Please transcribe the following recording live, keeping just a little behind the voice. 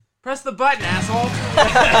Press the button, asshole.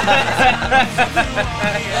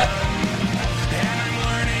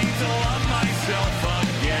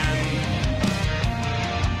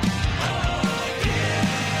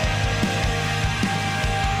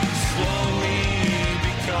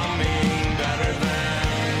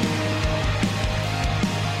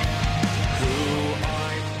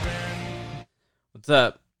 What's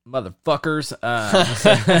up, motherfuckers?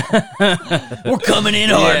 We're coming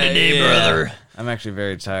in hard today, brother. I'm actually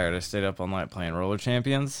very tired. I stayed up all night playing Roller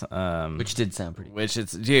Champions. Which did sound pretty.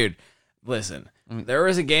 Dude, listen. There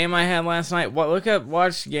was a game I had last night. Watch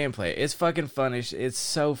gameplay. It's fucking fun. It's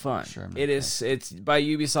so fun. Sure, man. It's by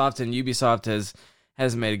Ubisoft, and Ubisoft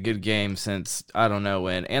has made a good game since I don't know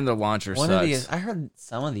when, and their launcher sucks. I heard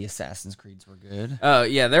some of the Assassin's Creeds were good. Oh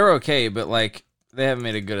yeah, they're okay, but like they haven't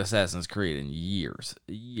made a good Assassin's Creed in years.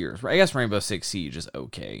 I guess Rainbow Six Siege is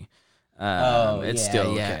okay. It's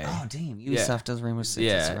still okay. Oh damn, Ubisoft does Rainbow Six.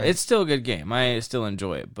 Yeah, right. it's still a good game. I still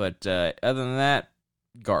enjoy it, but other than that,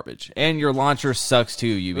 garbage. And your launcher sucks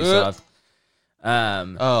too, Ubisoft.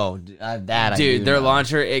 Their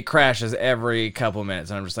launcher, it crashes every couple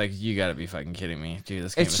minutes, and I'm just like, you gotta be fucking kidding me, dude.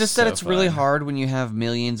 This game It's is just so that it's really fun. hard when you have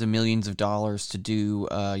millions and millions of dollars to do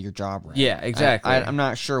your job right. Yeah, exactly. I'm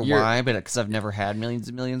not sure why, but because I've never had millions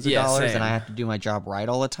and millions of dollars, same. and I have to do my job right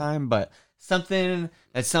all the time. But something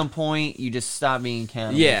at some point, you just stop being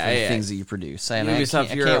accountable for the things that you produce. And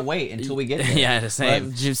Ubisoft, I can't wait until we get there. Yeah, the same.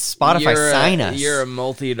 Like, just Spotify sign us. You're a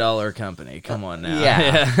multi-dollar company. Come on now.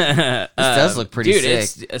 Yeah. This does look pretty dude,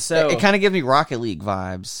 sick. It kind of gives me Rocket League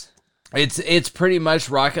vibes. It's pretty much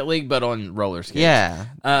Rocket League, but on roller skates. Yeah,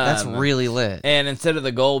 that's really lit. And instead of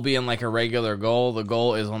the goal being like a regular goal, the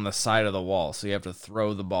goal is on the side of the wall, so you have to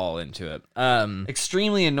throw the ball into it.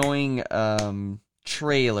 Extremely annoying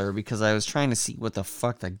trailer because I was trying to see what the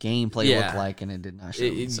fuck the gameplay looked like, and it did not show.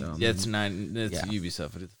 It's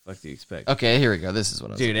Ubisoft. What the fuck do you expect? Okay, here we go. This is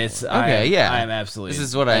what I was Dude, looking it's for. I'm absolutely. This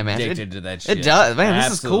is what I imagined. Addicted to that shit. It does, man.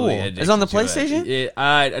 This is cool. Absolutely Is it on the addicted to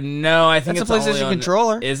PlayStation? it. No, I think That's it's a PlayStation only on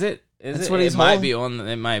controller. Is it? That's what he's It might holding. be on.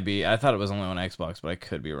 It might be. I thought it was only on Xbox, but I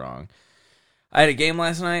could be wrong. I had a game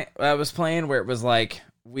last night I was playing where it was like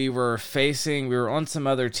we were on some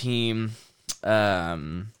other team.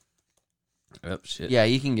 Oh shit! Yeah,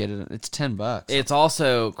 you can get it. It's $10. It's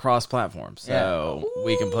also cross-platform, so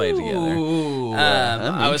we can play it together.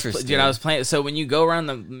 I was playing. So when you go around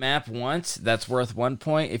the map once, that's worth 1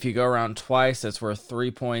 point. If you go around twice, that's worth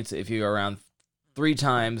 3 points. If you go around 3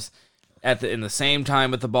 times in the same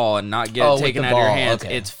time with the ball and not get it taken out of your hands,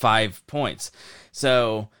 it's 5 points.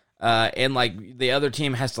 So. And like the other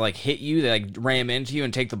team has to like hit you, they like ram into you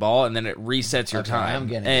and take the ball, and then it resets your time. I'm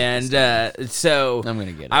getting it. So I'm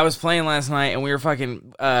gonna get it. I was playing last night, and we were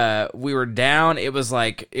fucking. We were down. It was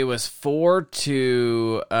 4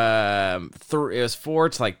 to 3. It was 4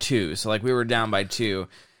 to like 2. So like we were down by 2,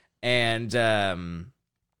 and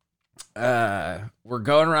we're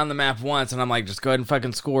going around the map once, and I'm like, just go ahead and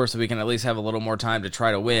fucking score so we can at least have a little more time to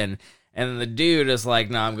try to win. And then the dude is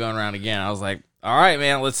like, no, I'm going around again. I was like, all right,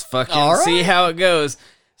 man, let's fucking see how it goes.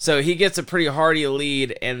 So he gets a pretty hearty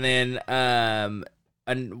lead, and then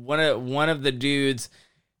one of the dudes,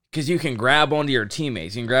 because you can grab onto your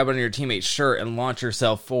teammates. You can grab onto your teammate's shirt and launch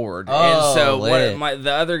yourself forward. And so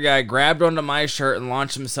the other guy grabbed onto my shirt and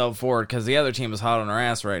launched himself forward because the other team is hot on our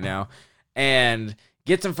ass right now. And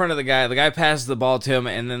gets in front of the guy. The guy passes the ball to him,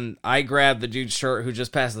 and then I grabbed the dude's shirt who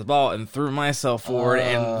just passed the ball and threw myself forward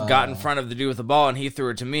and got in front of the dude with the ball, and he threw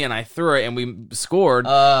it to me, and I threw it, and we scored.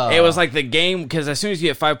 It was like the game, because as soon as you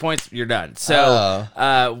get 5 points, you're done. So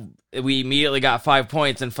we immediately got 5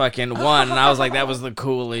 points and fucking won, and I was like, that was the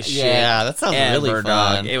coolest shit. Yeah, that sounds really fun.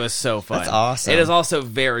 Dog. It was so fun. That's awesome. It is also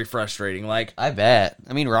very frustrating. Like, I bet.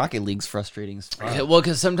 I mean, Rocket League's frustrating as fuck. Well,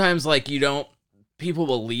 because sometimes like people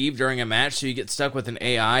will leave during a match, so you get stuck with an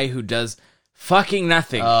AI who does fucking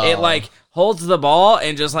nothing. It like holds the ball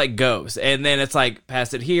and just like goes, and then it's like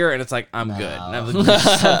pass it here, and it's like I'm good. And I'm like, you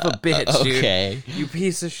son of a bitch, dude. Okay, you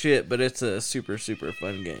piece of shit. But it's a super super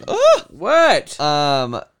fun game. What?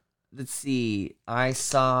 Let's see.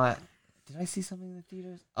 Did I see something in the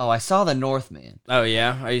theaters? Oh, I saw The Northman. Oh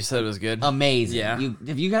yeah, you said it was good. Amazing. Yeah.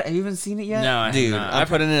 Have you even seen it yet? No, I dude. have not. I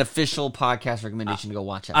put in an official podcast recommendation to go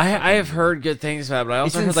watch it. I have heard good things about it, but I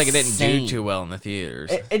also heard like it didn't insane. do too well in the theaters.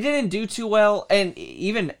 It didn't do too well, and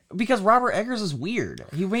even because Robert Eggers is weird.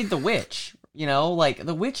 He made The Witch. You know, like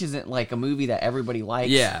The Witch isn't like a movie that everybody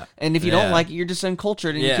likes. Yeah. And if you don't like it, you're just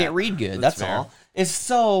uncultured and you can't read good. That's fair. all. It's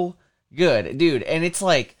so good, dude. And it's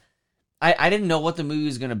like I didn't know what the movie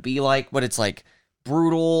was gonna be like, but it's like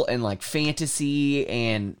brutal and like fantasy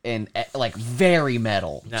and like very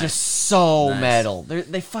metal. Nice. Just so metal.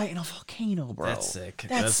 They fight in a volcano, bro. That's sick.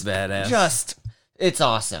 That's badass. Just it's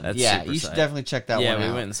awesome. That's you should definitely check that one out. Yeah,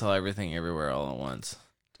 we went and saw Everything Everywhere All at Once.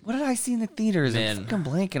 What did I see in the theaters? Men. I'm fucking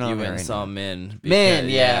blanking on you it. went and saw Men. Men,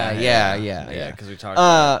 yeah. Because we talked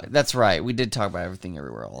about it. That's right. We did talk about Everything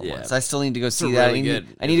Everywhere All at Once. I still need to go see that. Really good.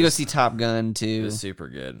 I need to go see Top Gun too. It was super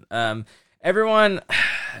good. Everyone,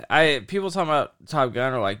 people talking about Top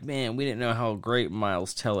Gun are like, man, we didn't know how great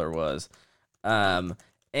Miles Teller was.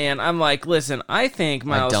 And I'm like, listen, I think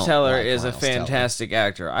Miles Teller is a fantastic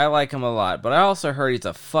actor. I like him a lot, but I also heard he's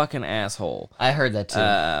a fucking asshole. I heard that too.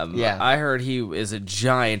 I heard he is a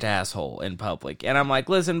giant asshole in public, and I'm like,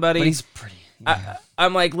 listen, buddy, but he's pretty. Yeah.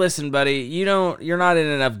 I'm like, listen, buddy, you're not in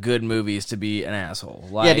enough good movies to be an asshole.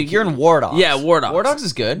 Like, yeah, dude, you're in War Dogs. Yeah, War Dogs. War Dogs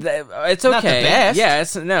is good. It's okay. Not the best. Yeah,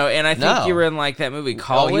 and I think you were in like that movie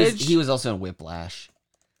College. He was also in Whiplash.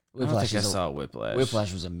 I don't think I saw Whiplash.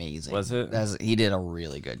 Whiplash was amazing. Was it? He did a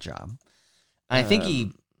really good job. I think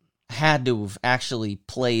he had to have actually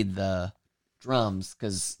played the drums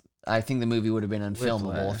because I think the movie would have been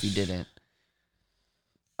unfilmable if he didn't.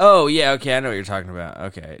 Oh, yeah, okay, I know what you're talking about.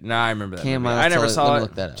 Okay, now I remember that movie. I never saw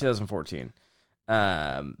it. 2014.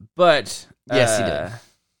 But... yes, he did.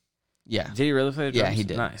 Yeah. Did he really play the drums? Yeah, he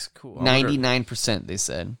did. Nice, cool. 99%, they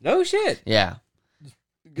said. No shit. Yeah.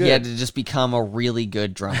 Good. He had to just become a really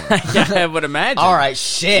good drummer. Yeah, I would imagine. All right,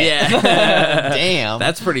 shit. Yeah. Damn.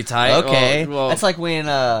 That's pretty tight. Okay. Well, that's like when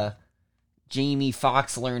Jamie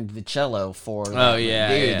Foxx learned the cello for... Oh, yeah.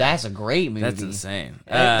 Dude, that's a great movie. That's insane.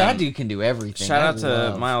 That dude can do everything. Shout out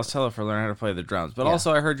to Miles Teller for learning how to play the drums. But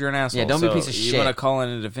also, I heard you're an asshole. Yeah, don't be a piece of shit. You want to call in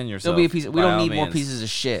and defend yourself. Don't be a piece. We don't need more pieces of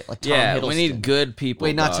shit like Tom Hiddleston. We need good people.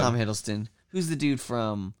 Wait, not Tom Hiddleston. Who's the dude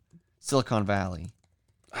from Silicon Valley?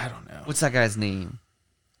 I don't know. What's that guy's name?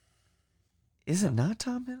 Is it not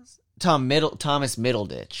Tom Hiddleston? Thomas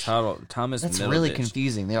Middleditch. Thomas That's Middleditch. really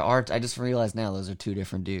confusing. There are. I just realized now those are two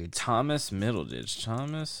different dudes. Thomas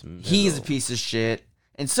Middleditch. He's a piece of shit,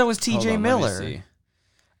 and so is T.J. Miller.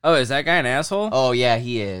 Oh, is that guy an asshole? Oh yeah,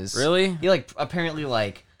 he is. Really? He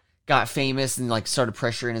apparently got famous and started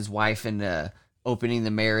pressuring his wife into opening the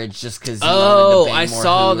marriage just because. Oh, I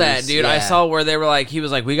saw that, dude. Yeah. I saw where they were like, he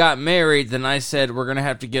was like, we got married. Then I said, we're gonna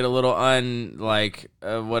have to get a little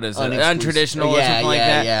untraditional or something like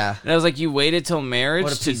that. Yeah. And I was like, you waited till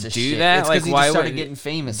marriage to do that? It's like, why he started getting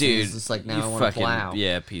famous? Dude, it's just like now I want to plow.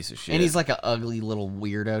 Yeah, piece of shit. And he's like an ugly little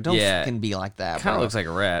weirdo. Don't fucking be like that. Kind of looks like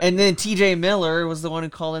a rat. And then T.J. Miller was the one who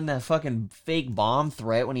called in that fucking fake bomb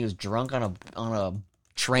threat when he was drunk on a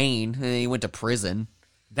train and then he went to prison.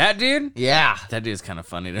 That dude? Yeah. That dude's kind of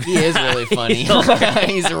funny to me. He is really funny.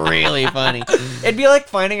 He's really funny. It'd be like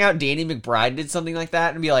finding out Danny McBride did something like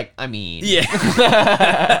that and be like, I mean. Yeah.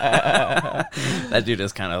 That dude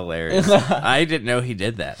is kind of hilarious. I didn't know he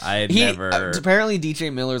did that. I had never. Apparently,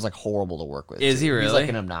 DJ Miller is horrible to work with. Is he really? He's like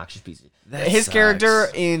an obnoxious piece of. His character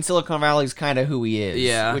in Silicon Valley is kind of who he is.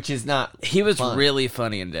 Yeah. Which is not. He was really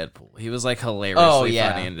funny in Deadpool. He was hilariously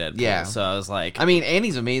funny in Deadpool. Yeah. So I was like. I mean, and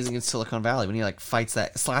he's amazing in Silicon Valley when he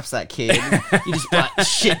slaps that kid. He just brought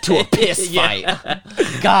shit to a piss fight.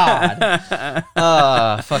 God.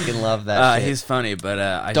 Fucking love that shit. He's funny,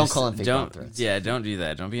 but don't call him fake bomb threats. Yeah, don't do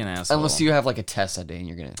that. Don't be an asshole. Unless you have a test that day and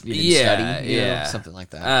you're gonna study. Something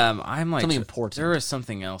like that. I'm like something important. There was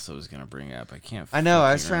something else I was gonna bring up. I can't. I know.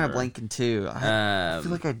 I was trying to blank too. I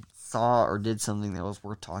feel like I saw or did something that was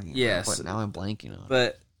worth talking about, but now I'm blanking on it.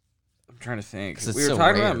 But I'm trying to think. We were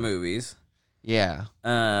talking about movies. Yeah.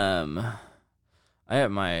 I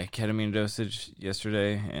had my ketamine dosage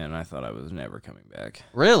yesterday, and I thought I was never coming back.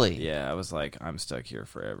 Really? Yeah, I was like, I'm stuck here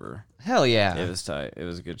forever. Hell yeah. It was tight. It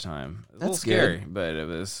was a good time. It was That's a little scary, good. but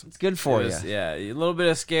it's good for you. Yeah, a little bit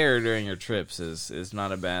of scare during your trips is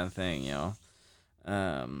not a bad thing,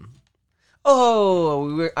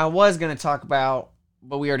 I was going to talk about,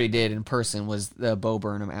 but we already did in person, was the Bo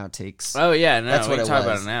Burnham outtakes. Oh, yeah, no, that's what we can talk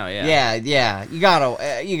about it now, yeah. Yeah. You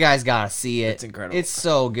guys gotta see it. It's incredible. It's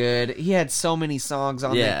so good. He had so many songs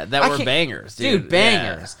on there. Yeah, that were bangers, dude.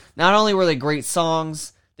 Bangers. Yeah. Not only were they great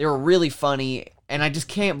songs, they were really funny, and I just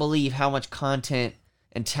can't believe how much content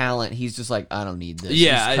and talent he's just like, I don't need this.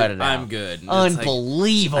 Yeah, cut it out. I'm good.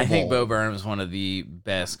 Unbelievable. I think Bo Burnham is one of the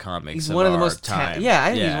best comics. He's one of the most time.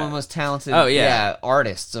 I think he's one of the most talented.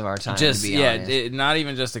 artists of our time. Just to be honest. Not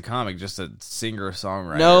even just a comic, just a singer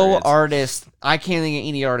songwriter. No artist. I can't think of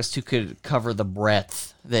any artist who could cover the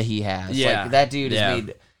breadth that he has. Yeah, that dude has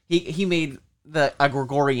made. He made a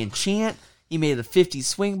Gregorian chant. He made a 50s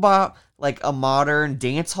swing bop, like a modern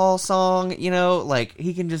dance hall song. You know, like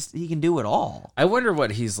he can do it all. I wonder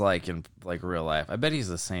what he's like in like real life. I bet he's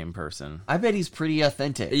the same person. I bet he's pretty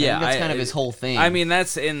authentic. Yeah, that's kind of his whole thing. I mean,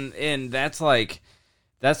 that's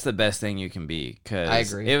that's the best thing you can be. Cause I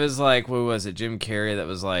agree. It was like, what was it, Jim Carrey? That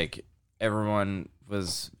was like everyone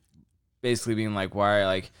was basically being like, why,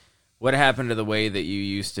 like, what happened to the way that you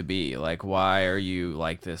used to be? Like, why are you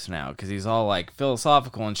like this now? Because he's all like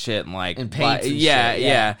philosophical and shit, and like, and paints and yeah, shit.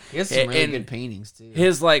 yeah. He has some really good paintings too.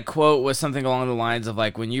 His like quote was something along the lines of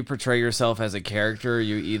like, when you portray yourself as a character,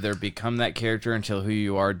 you either become that character until who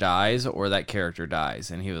you are dies, or that character dies.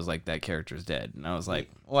 And he was like, that character's dead. And I was like,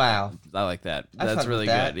 wow, I like that. I That's really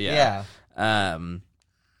good. Yeah.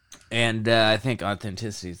 And I think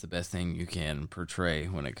authenticity is the best thing you can portray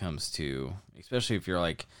when it comes to, especially if you're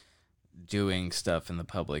like doing stuff in the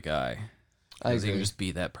public eye. I Because you agree. can just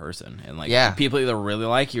be that person, and like, Yeah. people either really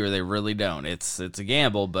like you or they really don't. It's a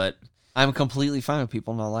gamble, but I'm completely fine with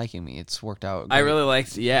people not liking me. It's worked out great. I really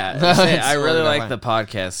liked, yeah. It's I really worked out like fine. the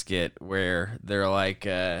podcast skit where they're like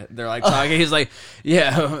talking. He's like,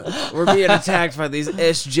 yeah, we're being attacked by these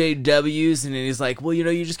SJWs, and then he's like, well,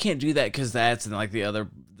 you just can't do that because that's, and like the other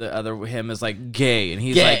him is like gay, and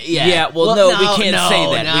he's like, yeah, well, no, we can't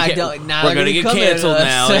say that. No, We I can't- don't. Now we're they're gonna get come at canceled us.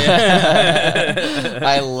 now. Yeah.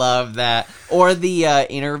 I love that. Or the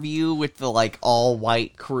interview with the like all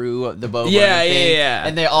white crew of the Bo Burnham Yeah, thing, yeah.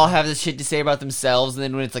 and they all have this shit to say about themselves, and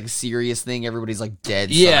then when it's like a serious thing, everybody's like dead.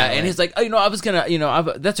 Yeah, silent. and he's like, oh, I was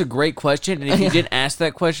gonna, that's a great question, and if you didn't ask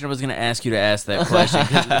that question, I was gonna ask you to ask that question,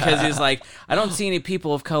 because he's like, I don't see any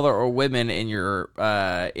people of color or women in your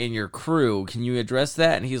crew. Can you address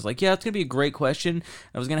that? And he's like, yeah, it's gonna be a great question.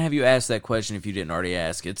 I was gonna have you ask that question if you didn't already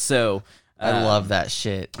ask it. So I love that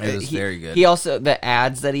shit. It was very good. He also, the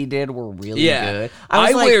ads that he did were really good. I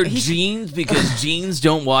was like, wear jeans because jeans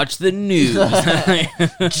don't watch the news.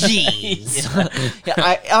 jeans. Yeah,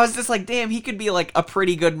 I was just like, damn, he could be like a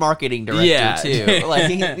pretty good marketing director too. Like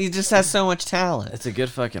he just has so much talent. It's a good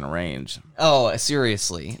fucking range. Oh,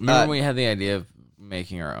 seriously. Remember when we had the idea of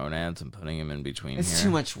making our own ads and putting them in between It's here?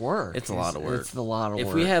 too much work. It's a lot of work. It's a lot of work.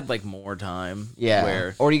 If we had like more time, yeah,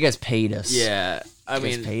 where or you guys paid us. yeah, I You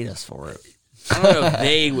guys mean, paid us for it. I don't know if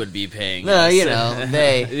they would be paying. No, us. you know,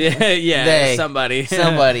 they, yeah, they, somebody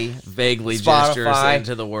Spotify, vaguely gestures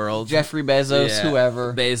into the world. Jeffrey Bezos, Yeah,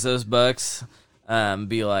 whoever. Bezos bucks,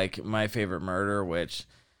 be like My Favorite Murder, which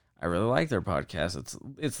I really like their podcast.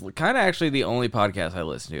 It's kind of actually the only podcast I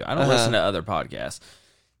listen to. I don't listen to other podcasts.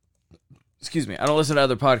 Excuse me, I don't listen to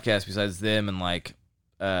other podcasts besides them and like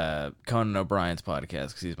Conan O'Brien's podcast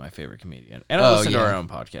because he's my favorite comedian, and I listen to our own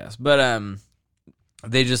podcast. But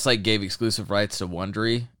they just like gave exclusive rights to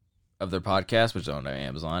Wondery of their podcast, which is owned by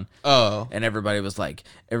Amazon. Oh, And everyone's like,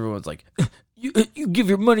 you give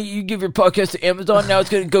your money, you give your podcast to Amazon, now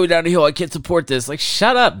it's going to go down the hill. I can't support this. Like,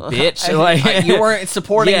 shut up, bitch. you weren't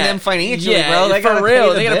supporting them financially, bro. They for gotta real.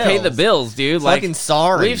 pay They gotta pay the bills, dude. Fucking Like,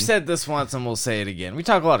 sorry. we've said this once and we'll say it again. We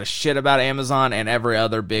talk a lot of shit about Amazon and every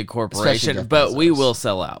other big corporation, Jeff but we Bezos. will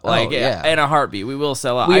sell out. Like, yeah. in a heartbeat, we will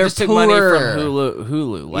sell out. We I are just took money poor. from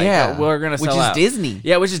Hulu. Like, we're gonna sell out. Which is Disney.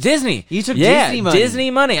 Yeah, which is Disney. You took Disney money.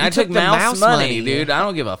 Disney money. I took took the mouse mouse money, money. dude. I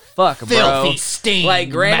don't give a fuck, bro. Filthy stain Like,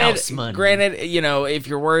 mouse money. granted, if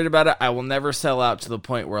you're worried about it, I will never sell out to the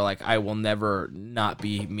point where like I will never not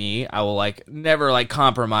be me. I will like never like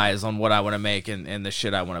compromise on what I want to make and the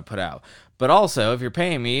shit I want to put out. But also, if you're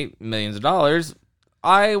paying me millions of dollars,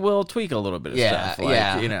 I will tweak a little bit of stuff. Like,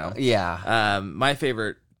 Yeah. my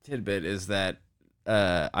favorite tidbit is that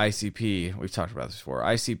ICP, we've talked about this before,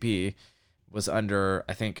 ICP was under,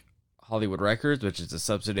 I think, Hollywood Records, which is a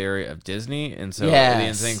subsidiary of Disney, and so the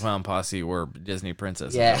Insane Clown Posse were Disney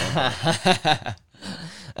princesses. Yeah.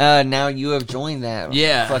 Now you have joined that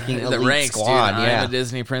fucking the elite ranks, squad. dude. Yeah. I'm a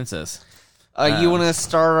Disney princess. You want to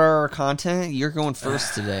start our content? You're going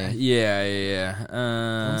first today. Yeah.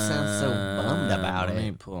 Don't sound so bummed about let it.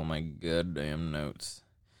 me pull my goddamn notes.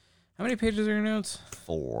 How many pages are your notes?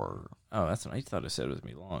 4. Oh, that's what I thought it said it was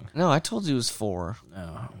me long. No, I told you it was 4. Oh,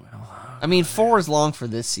 well. I mean, 4 is long for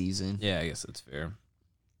this season. Yeah, I guess that's fair.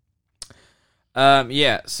 So I'm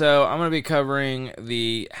going to be covering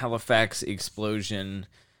the Halifax explosion.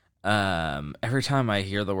 Every time I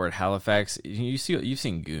hear the word Halifax, you've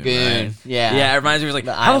seen Goon, right? Yeah. Yeah, it reminds me of like,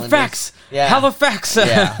 The Halifax! Islanders. Yeah. Halifax!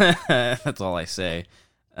 Yeah. That's all I say.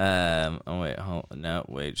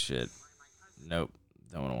 Shit. Nope,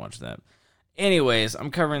 don't want to watch that. Anyways,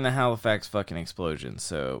 I'm covering the Halifax fucking explosion,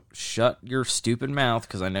 so shut your stupid mouth,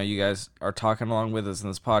 because I know you guys are talking along with us in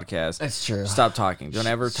this podcast. That's true. Stop talking. Don't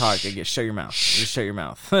ever talk. Shut your mouth. Just shut your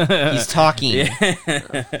mouth. He's talking. Yeah.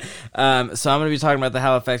 So I'm going to be talking about the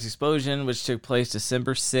Halifax explosion, which took place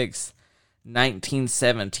December 6th,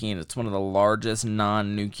 1917. It's one of the largest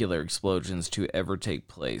non-nuclear explosions to ever take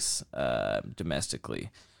place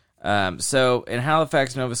domestically. So in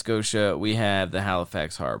Halifax, Nova Scotia, we have the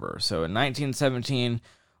Halifax Harbor. So in 1917,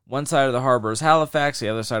 one side of the harbor is Halifax, the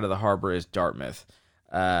other side of the harbor is Dartmouth.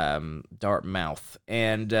 Dartmouth.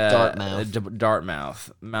 And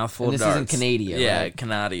Dartmouth. Mouthful and of darts. This is in Canada, yeah, right?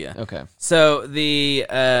 Canada. Okay. So the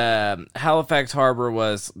Halifax Harbor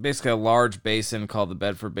was basically a large basin called the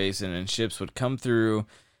Bedford Basin, and ships would come through.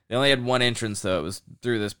 They only had one entrance, though. It was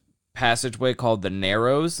through this passageway called the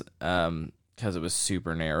Narrows, because it was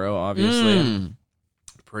super narrow, obviously.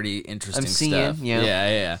 Pretty interesting stuff.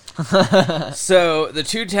 Yeah. So the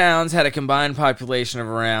two towns had a combined population of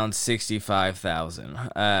around 65,000.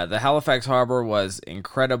 The Halifax Harbor was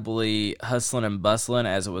incredibly hustling and bustling,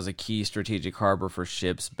 as it was a key strategic harbor for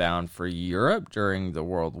ships bound for Europe during the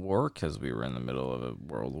World War, because we were in the middle of a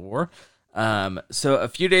World War. So a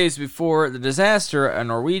few days before the disaster, a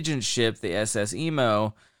Norwegian ship, the SS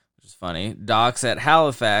Emo, funny, docks at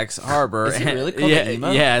Halifax Harbor. Is it really called the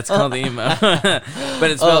Emo? Yeah, it's called the Emo. But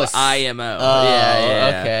it's spelled IMO.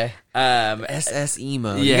 Okay. SS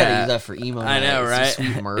Emo. Yeah. You gotta use that for emo. I know, right?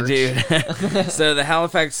 Sweet merch. Dude. So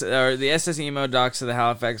the SS Emo docks at the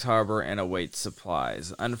Halifax Harbor and awaits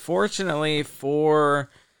supplies. Unfortunately for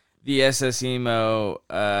the SS Emo,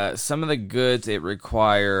 some of the goods it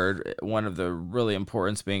required, one of the really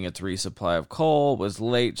importance being its resupply of coal, was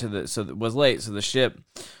late. So the ship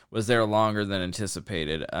was there longer than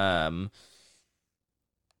anticipated. I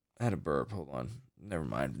had a burp. Hold on. Never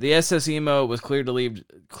mind. The SS Emo was cleared to leave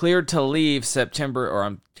December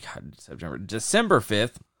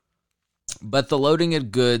 5th, but the loading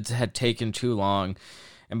of goods had taken too long.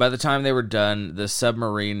 And by the time they were done, the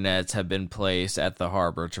submarine nets had been placed at the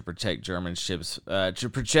harbor to protect German ships,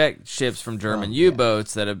 from German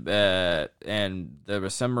U-boats and the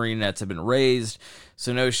submarine nets had been raised,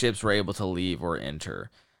 so no ships were able to leave or enter.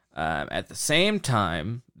 At the same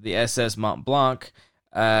time, the SS Mont Blanc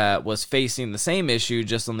was facing the same issue,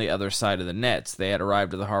 just on the other side of the nets. They had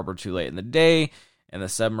arrived at the harbor too late in the day, and the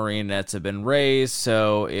submarine nets had been raised,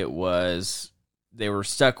 so they were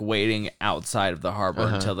stuck waiting outside of the harbor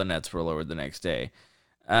until the nets were lowered the next day.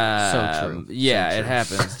 So true. Yeah, so true. It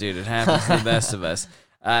happens, dude. It happens to the best of us.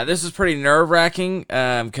 This was pretty nerve-wracking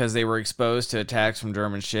because they were exposed to attacks from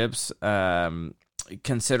German ships,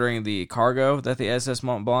 considering the cargo that the SS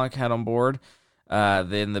Mont Blanc had on board.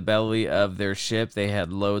 In the belly of their ship, they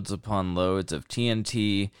had loads upon loads of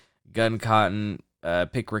TNT, gun cotton,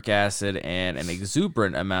 picric acid, and an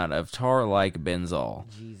exuberant amount of tar-like benzol.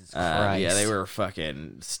 Jesus Christ. Yeah, they were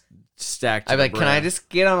fucking stacked. I'd be like, can I just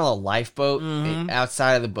get on a lifeboat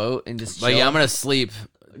outside of the boat and just chill? Like, yeah, I'm going to sleep.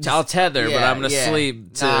 I'll tether, but I'm going to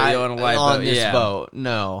sleep on a lifeboat. On this boat,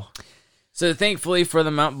 no. So thankfully for the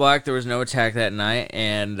Mont Blanc, there was no attack that night,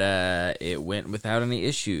 and it went without any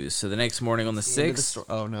issues. So the next morning on the 6th...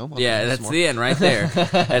 Oh, no. Yeah, that's the end right there.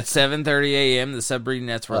 At 7:30 a.m., the submarine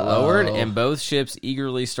nets were lowered, and both ships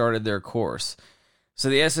eagerly started their course. So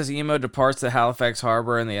the SS Emo departs the Halifax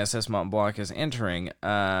Harbor, and the SS Mont Blanc is entering.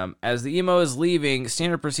 As the Emo is leaving,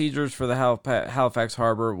 standard procedures for the Halifax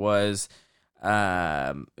Harbor was...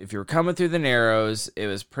 if you were coming through the Narrows, it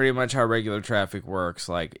was pretty much how regular traffic works.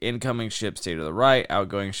 Like, incoming ships stay to the right,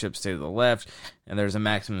 outgoing ships stay to the left, and there's a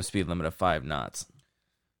maximum speed limit of 5 knots.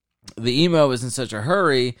 The Emo was in such a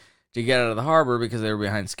hurry to get out of the harbor because they were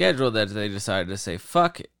behind schedule that they decided to say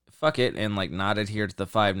fuck it and not adhere to the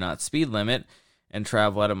 5-knot speed limit and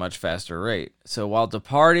travel at a much faster rate. So while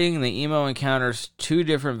departing, the Emo encounters 2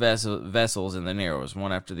 different vessels in the Narrows,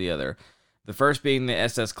 one after the other. The first being the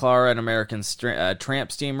SS Clara, an American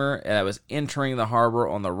tramp steamer that was entering the harbor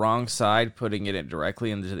on the wrong side, putting it directly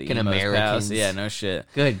into the Emo's path. Yeah, no shit.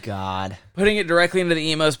 Good God. Putting it directly into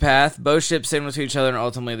the Emo's path. Both ships signaled to each other, and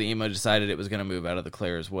ultimately the Emo decided it was going to move out of the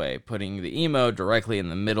Clara's way, putting the Emo directly in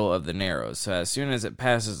the middle of the Narrows. So as soon as it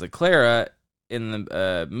passes the Clara,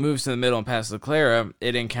 moves to the middle and passes the Clara,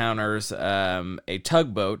 it encounters a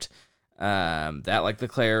tugboat. That, like the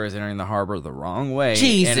Clara, is entering the harbor the wrong way.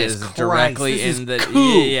 Jesus and is Christ, directly this in is the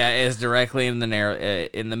cool. is directly in the narrow,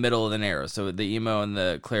 in the middle of the Narrow. So the Emo and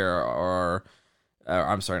the Clara are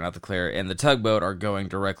I'm sorry, not the Claire, and the tugboat are going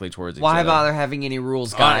directly towards each other. Why bother having any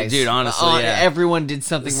rules, guys? Dude, honestly, everyone did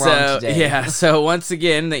something wrong today. Yeah, so once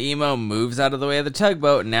again, the emo moves out of the way of the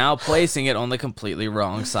tugboat, now placing it on the completely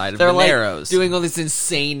wrong side of the Narrows. Doing all this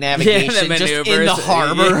insane navigation the just in the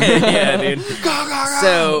harbor. Yeah, dude.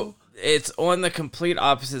 So it's on the complete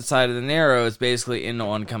opposite side of the Narrows, basically in the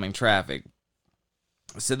oncoming traffic.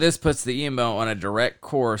 So this puts the emo on a direct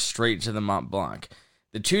course straight to the Mont Blanc.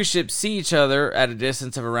 The two ships see each other at a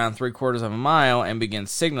distance of around 3/4 of a mile and begin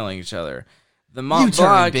signaling each other. The Mont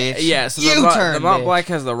Blanc, bitch. So the Mont Blanc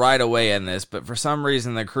has the right of way in this, but for some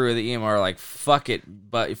reason the crew of the emo are like, "Fuck it,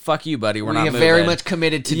 but fuck you, buddy. We're not moving." Very much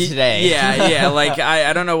committed to today. Yeah. Like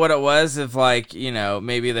I don't know what it was. If like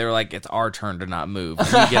maybe they were like, "It's our turn to not move. We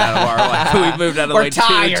get out of our we've moved out of the way 2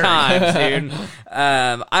 times, dude."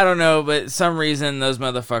 I don't know, but some reason those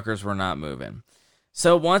motherfuckers were not moving.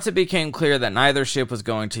 So once it became clear that neither ship was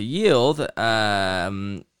going to yield, we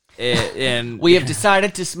have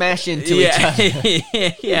decided to smash into each other.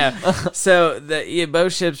 Yeah. So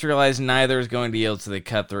both ships realized neither is going to yield, so they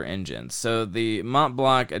cut their engines. So the Mont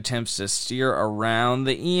Blanc attempts to steer around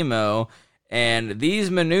the emo, and these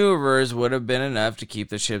maneuvers would have been enough to keep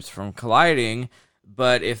the ships from colliding.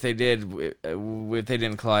 But if they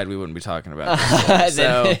didn't collide, we wouldn't be talking about this.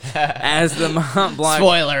 So, as the Mont Blanc...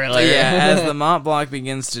 Spoiler alert. Yeah, as the Mont Blanc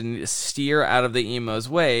begins to steer out of the emo's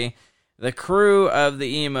way, the crew of the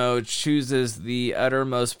emo chooses the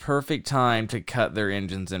uttermost perfect time to cut their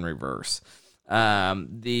engines in reverse.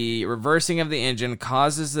 The reversing of the engine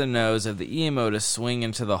causes the nose of the emo to swing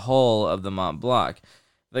into the hull of the Mont Blanc.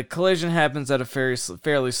 The collision happens at a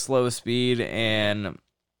fairly slow speed and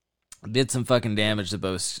did some fucking damage to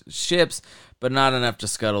both ships, but not enough to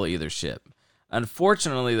scuttle either ship.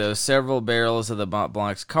 Unfortunately, though, several barrels of the Mont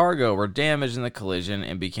Blanc's cargo were damaged in the collision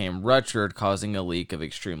and became ruptured, causing a leak of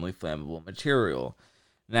extremely flammable material.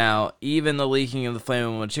 Now, even the leaking of the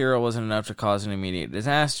flammable material wasn't enough to cause an immediate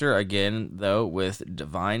disaster. Again, though, with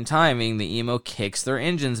divine timing, the emo kicks their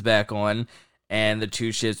engines back on, and the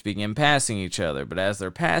two ships begin passing each other. But as they're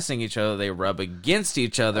passing each other, they rub against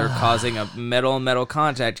each other, causing a metal-on-metal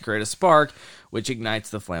contact to create a spark, which ignites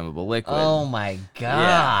the flammable liquid. Oh my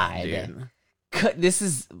god. Yeah, dude. This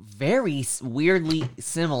is very weirdly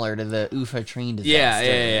similar to the Ufa train disaster.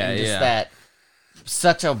 Yeah. That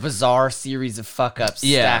such a bizarre series of fuck-ups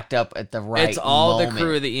stacked up at the right moment. It's all the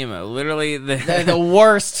crew of the emo. Literally, they're the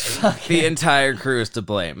worst fucking... The entire crew is to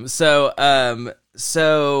blame. So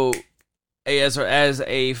as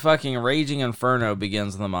a fucking raging inferno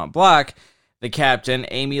begins on the Mont Blanc, the captain,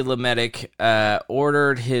 Amy Lemedic,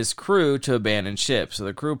 ordered his crew to abandon ship. So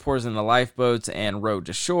the crew pours into lifeboats and rowed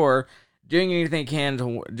to shore, doing anything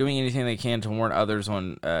they can to warn others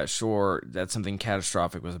on shore that something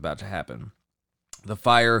catastrophic was about to happen. The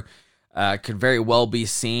fire could very well be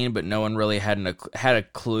seen, but no one really had a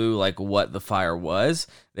clue like what the fire was.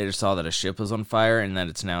 They just saw that a ship was on fire and that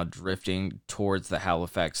it's now drifting towards the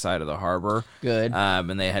Halifax side of the harbor. Good.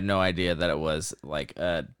 And they had no idea that it was like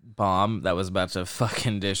a bomb that was about to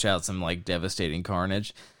fucking dish out some like devastating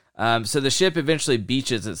carnage. So the ship eventually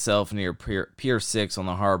beaches itself near Pier 6 on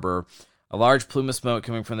the harbor. A large plume of smoke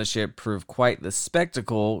coming from the ship proved quite the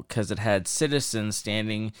spectacle because it had citizens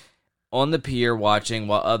standing on the pier watching,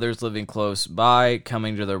 while others living close by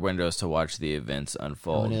coming to their windows to watch the events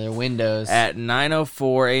unfold. Coming to their windows. At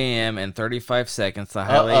 9:04 a.m. and 35 seconds, the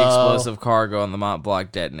highly explosive cargo on the Mont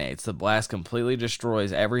Blanc detonates. The blast completely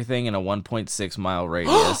destroys everything in a 1.6 mile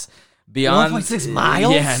radius. Beyond 1.6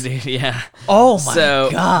 miles? Yeah, dude, yeah. Oh my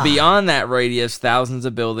god. Beyond that radius, thousands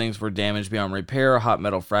of buildings were damaged beyond repair. Hot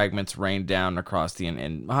metal fragments rained down across the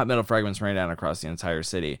entire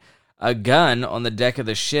city. A gun on the deck of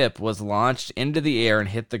the ship was launched into the air and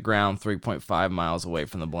hit the ground 3.5 miles away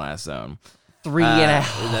from the blast zone.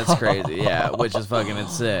 3.5. That's crazy, yeah, which is fucking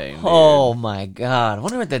insane. Dude. Oh my god. I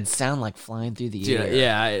wonder what that'd sound like flying through the air.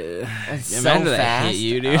 Yeah, It's imagine so that fast. hit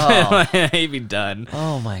you, dude. Oh. He'd be done.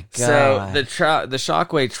 Oh my god. So the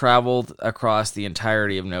shockwave traveled across the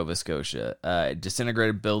entirety of Nova Scotia. It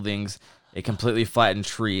disintegrated buildings, it completely flattened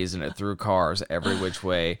trees, and it threw cars every which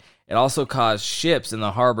way. It also caused ships in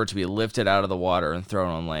the harbor to be lifted out of the water and thrown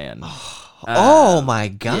on land. Oh my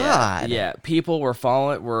god. Yeah. People were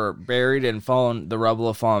buried in the rubble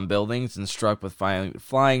of fallen buildings and struck with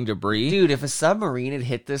flying debris. Dude, if a submarine had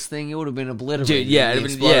hit this thing, it would have been obliterated. Dude, yeah, in the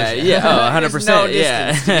explosion. yeah, 100%. There's no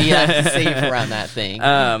distance to be safe around that thing.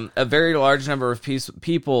 A very large number of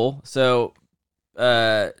people. So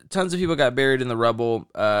tons of people got buried in the rubble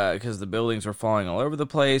because the buildings were falling all over the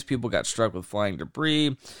place. People got struck with flying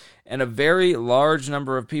debris. And a very large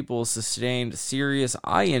number of people sustained serious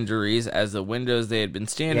eye injuries as the windows they had been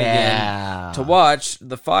standing in to watch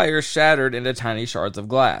the fire shattered into tiny shards of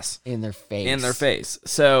glass. In their face.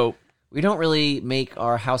 So... we don't really make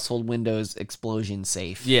our household windows explosion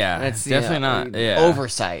safe. Yeah, that's definitely not. Yeah.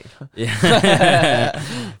 Oversight. Yeah.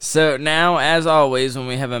 So now, as always, when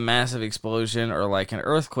we have a massive explosion or like an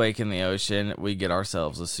earthquake in the ocean, we get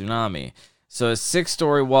ourselves a tsunami. So a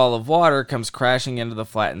 6-story wall of water comes crashing into the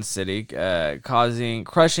flattened city,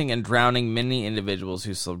 crushing and drowning many individuals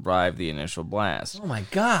who survived the initial blast. Oh my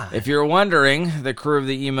God. If you're wondering, the crew of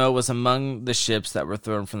the Emo was among the ships that were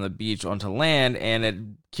thrown from the beach onto land, and it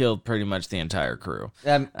killed pretty much the entire crew.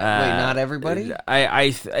 Wait, not everybody?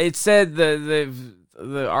 It said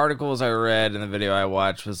the articles I read and the video I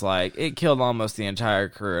watched was like, it killed almost the entire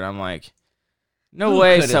crew, and I'm like... no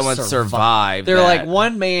way someone survived. They're like,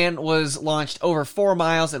 one man was launched over 4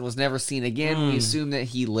 miles and was never seen again. We assume that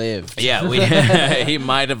he lived. Yeah, he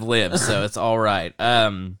might have lived, so it's all right.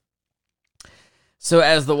 So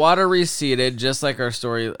as the water receded, just like our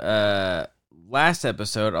story last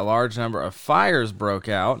episode, a large number of fires broke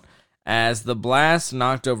out as the blast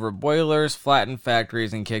knocked over boilers, flattened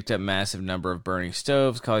factories, and kicked up massive number of burning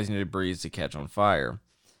stoves, causing debris to catch on fire.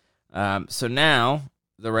 So now...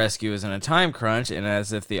 the rescue is in a time crunch, and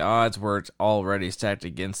as if the odds were already stacked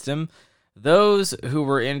against him, those who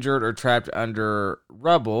were injured or trapped under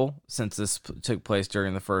rubble, since this took place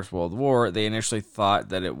during the First World War, they initially thought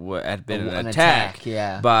that it had been an attack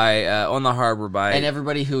by on the harbor by... and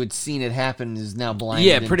everybody who had seen it happen is now blinded.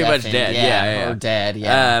 Yeah, pretty much dead. Or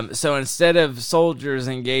dead, so instead of soldiers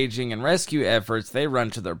engaging in rescue efforts, they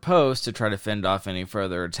run to their post to try to fend off any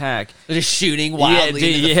further attack. They're just shooting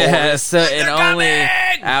wildly into the forest. So, and only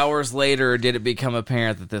hours later did it become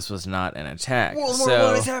apparent that this was not an attack. World War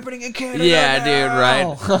I is happening in Canada. Yeah, now. dude,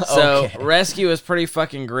 right? So, Okay. rescue was pretty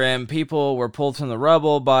fucking grim. People were pulled from the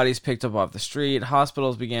rubble, bodies picked up off the street,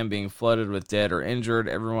 hospitals began being flooded with dead or injured.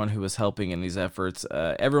 Everyone who was helping in these efforts,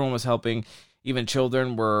 everyone was helping. Even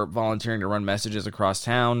children were volunteering to run messages across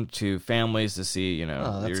town to families to see,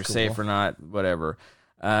 you're safe or not, whatever.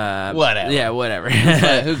 Whatever. Yeah, whatever.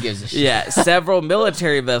 Who gives a shit? Yeah, several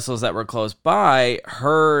military vessels that were close by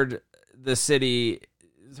heard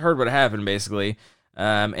what happened, basically.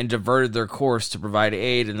 And diverted their course to provide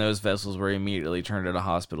aid, and those vessels were immediately turned into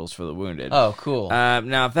hospitals for the wounded. Oh, cool.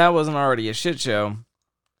 Now, if that wasn't already a shit show,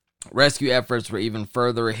 rescue efforts were even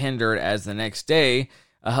further hindered as the next day,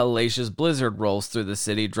 a hellacious blizzard rolls through the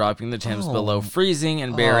city, dropping the temps below freezing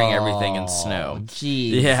and burying everything in snow.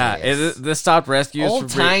 Jesus. Yeah, this stopped rescues.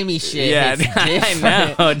 Old-timey shit. Yeah,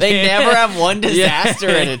 I know. They never have one disaster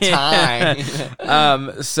at a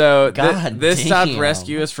time. So God this stopped damn.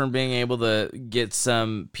 rescuers from being able to get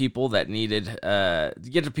some people that needed,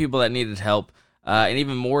 help. And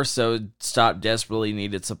even more so, stopped desperately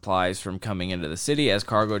needed supplies from coming into the city as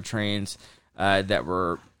cargo trains that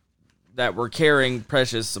were carrying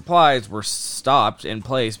precious supplies were stopped in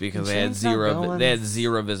place because they had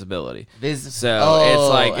zero visibility. It's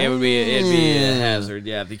like it'd be a hazard.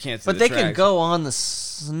 Yeah, they can't see but the they tracks. can go on the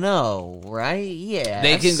snow, right? Yeah,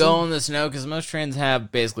 They can go on the snow because most trains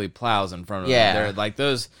have basically plows in front of them. They're like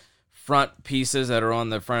those front pieces that are on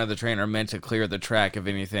the front of the train are meant to clear the track of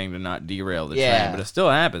anything to not derail the train, but it still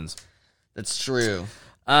happens. That's true.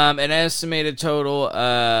 An estimated total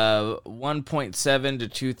of 1.7 to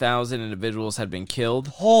 2,000 individuals had been killed.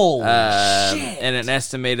 Holy shit. And an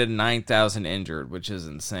estimated 9,000 injured, which is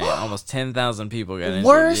insane. Almost 10,000 people got injured.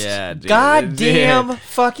 Worst dude. goddamn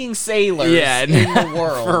fucking sailors in the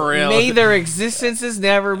world. For real. May their existences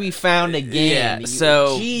never be found again. Yeah,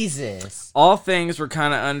 so... Jesus. All things were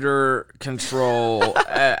kind of under control.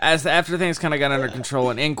 After things kind of got under control,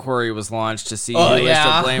 an inquiry was launched to see who was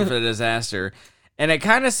to blame for the disaster. And it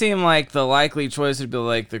kind of seemed like the likely choice would be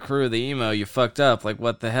like the crew of the Emo, you fucked up, like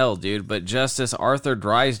what the hell, dude? But Justice Arthur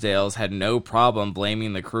Drysdale had no problem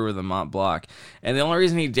blaming the crew of the Mont Blanc. And the only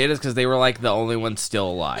reason he did is because they were like the only ones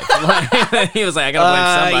still alive. He was like, I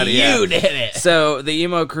gotta blame somebody. You did it. So the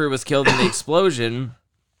Emo crew was killed in the explosion.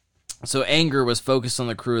 So anger was focused on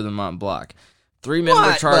the crew of the Mont Blanc. 3 men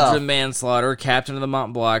were charged with manslaughter: Captain of the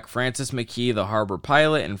Mont Blanc, Francis McKee, the harbor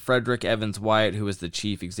pilot, and Frederick Evans Wyatt, who was the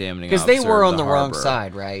chief examining officer. Because they were on the wrong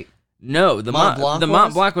side, right? No, the Mont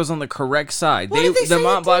Blanc was on the correct side. The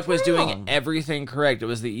Mont Blanc was doing everything correct. It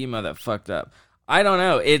was the Emo that fucked up. I don't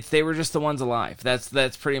know. They were just the ones alive.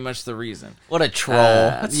 That's pretty much the reason. What a troll!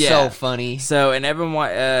 That's so funny. So,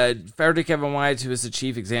 and Frederick Evan White, who was the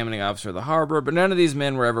chief examining officer of the harbor, but none of these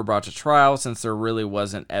men were ever brought to trial since there really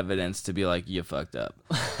wasn't evidence to be like, you fucked up.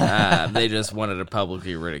 They just wanted to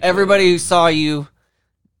publicly ridicule. Everybody who saw you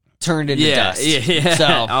turned into dust. Yeah. So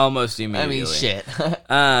almost immediately. I mean, shit.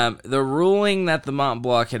 The ruling that the Mont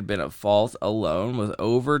Blanc had been at fault alone was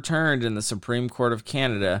overturned in the Supreme Court of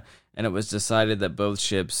Canada. And it was decided that both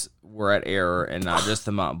ships were at error and not just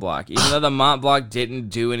the Mont Blanc, even though the Mont Blanc didn't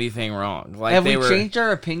do anything wrong. Like, have we changed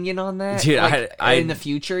our opinion on that? Dude, like, in the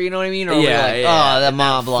future, you know what I mean? Or yeah, we're like, the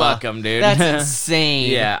Mont Blanc. Fuck them, dude. That's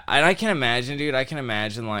insane. Yeah, and I can imagine, dude,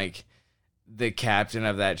 like, the captain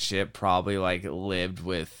of that ship probably, like, lived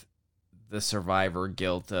with the survivor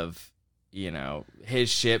guilt of, you know, his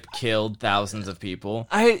ship killed thousands of people.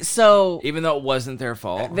 Even though it wasn't their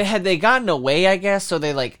fault. They gotten away, I guess, so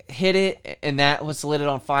they like hit it and that was lit it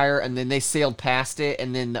on fire and then they sailed past it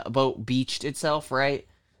and then the boat beached itself, right?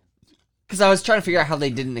 Because I was trying to figure out how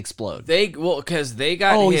they didn't explode. Because they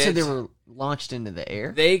got hit. Oh, you said they were launched into the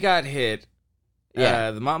air? They got hit.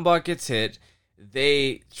 Yeah. The Mont Blanc gets hit.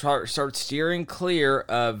 They start steering clear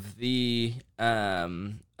of the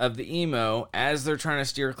Emo. As they're trying to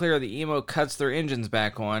steer clear, the Emo cuts their engines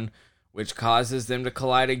back on, which causes them to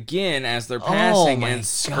collide again as they're passing and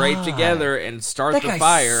scrape together and start the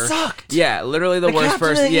fire. Sucked. Yeah, literally the worst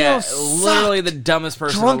person. Yeah, literally the dumbest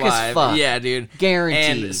person Drunk alive. As fuck. Yeah, dude.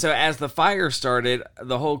 Guaranteed. And so as the fire started,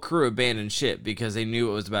 the whole crew abandoned ship because they knew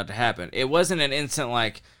what was about to happen. It wasn't an instant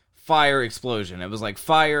like fire explosion. It was like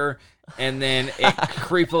fire, and then it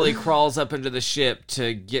creepily crawls up into the ship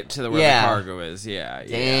to get to where the cargo is. Yeah.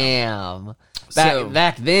 Damn.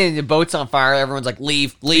 Back then, the boat's on fire. Everyone's like,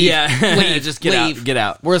 leave. Yeah. leave. Just get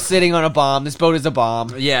out. We're sitting on a bomb. This boat is a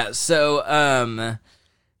bomb. Yeah. So,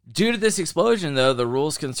 due to this explosion, though, the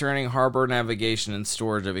rules concerning harbor navigation and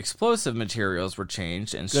storage of explosive materials were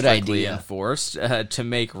changed and strictly enforced to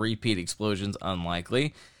make repeat explosions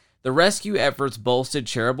unlikely. The rescue efforts bolstered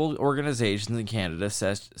charitable organizations in Canada,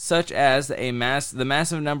 such as the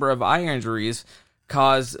massive number of eye injuries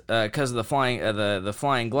caused because of the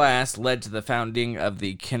flying glass led to the founding of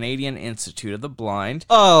the Canadian Institute of the Blind.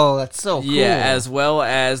 Oh, that's so cool. Yeah, as well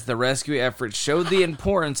as the rescue efforts showed the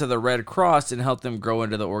importance of the Red Cross and helped them grow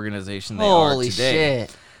into the organization they are today. Holy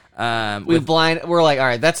shit. We're like, all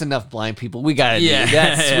right, that's enough blind people. We gotta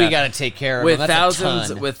we gotta take care of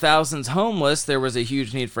them. With thousands homeless, there was a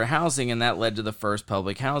huge need for housing, and that led to the first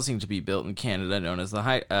public housing to be built in Canada, known as the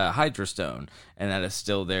Hydrostone, and that is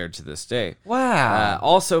still there to this day. Wow.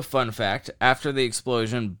 Also, fun fact: after the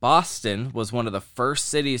explosion, Boston was one of the first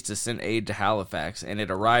cities to send aid to Halifax, and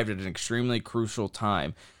it arrived at an extremely crucial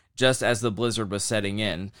time, just as the blizzard was setting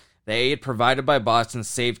in. The aid provided by Boston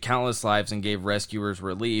saved countless lives and gave rescuers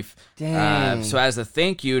relief. Dang. So as a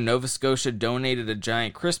thank you, Nova Scotia donated a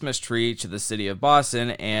giant Christmas tree to the city of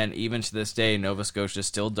Boston, and even to this day, Nova Scotia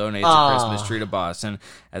still donates a Christmas tree to Boston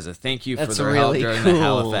as a thank you for their help during the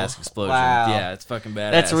Halifax explosion. Wow. Yeah, it's fucking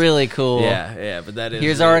badass. That's really cool. Yeah, but that is...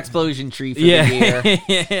 Here's our explosion tree for the year.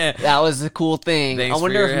 Yeah. That was a cool thing. Thanks I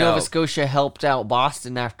wonder if help. Nova Scotia helped out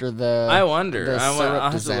Boston after the... I wonder. I'll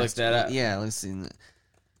have disaster. to look that up. Yeah, let's see.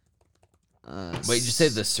 Wait, did you say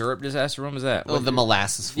the syrup disaster? When was that? Oh, the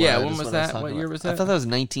molasses flood. Yeah, when was that? What year was that? I thought that was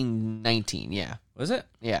 1919, yeah. Was it?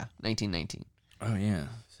 Yeah, 1919. Oh, yeah.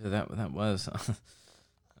 So that was...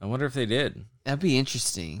 I wonder if they did. That'd be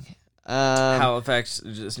interesting. Halifax,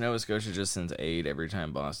 Nova Scotia just sends aid every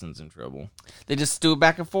time Boston's in trouble. They just do it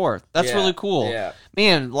back and forth. That's really cool. Yeah.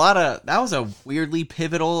 Man, that was a weirdly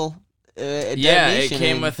pivotal it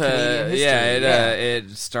came with history. It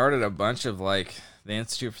started a bunch of like the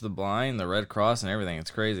Institute for the Blind, the Red Cross, and everything.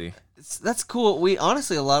 It's crazy. That's cool. We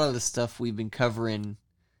honestly, a lot of the stuff we've been covering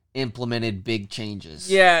implemented big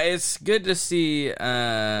changes. Yeah, it's good to see.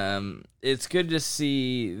 It's good to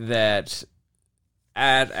see that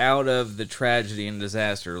out of the tragedy and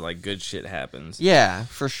disaster, like good shit happens. Yeah,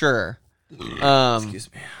 for sure.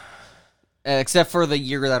 Excuse me. Except for the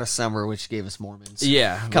year without a summer, which gave us Mormons.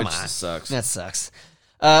 Yeah, Come which on. sucks. That sucks.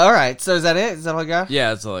 All right, so is that it? Is that all I got? Yeah,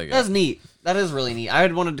 that's all I got. That's neat. That is really neat. I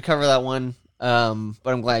had wanted to cover that one, but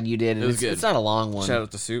I'm glad you did. It was good. It's not a long one. Shout out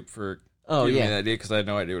to Soup for giving me that idea because I had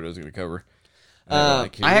no idea what I was going to cover. I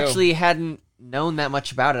actually hadn't known that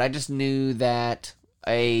much about it. I just knew that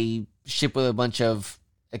a ship with a bunch of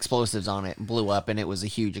explosives on it blew up, and it was a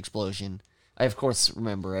huge explosion. I, of course,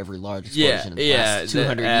 remember every large explosion in the past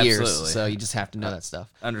 200 years, so you just have to know that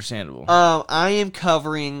stuff. Understandable. I am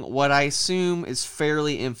covering what I assume is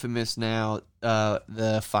fairly infamous now,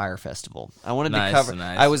 the Fire Festival. I wanted to cover.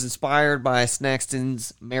 Nice. I was inspired by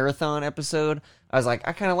Snaxton's marathon episode. I was like,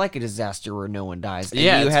 I kind of like a disaster where no one dies. And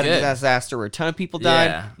you had a disaster where a ton of people died.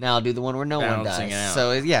 Yeah. Now I'll do the one where no one dies.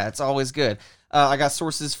 So yeah, it's always good. I got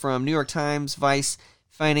sources from New York Times, Vice,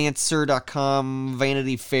 Financer.com,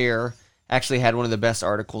 Vanity Fair. Actually had one of the best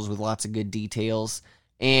articles with lots of good details.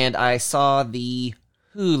 And I saw the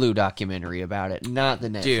Hulu documentary about it, not the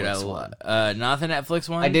Netflix one. Not the Netflix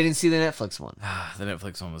one? I didn't see the Netflix one. The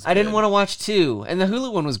Netflix one was good. I didn't want to watch 2, and the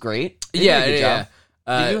Hulu one was great. Yeah.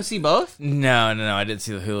 Did you see both? No, I didn't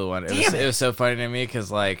see the Hulu one. It was so funny to me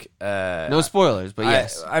because, like... no spoilers, but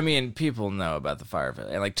yes. I mean, people know about the Fire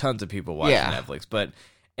Festival, and, like, tons of people watch Netflix, but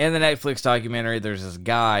in the Netflix documentary, there's this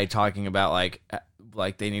guy talking about,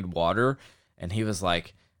 like they need water, and he was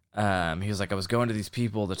like... I was going to these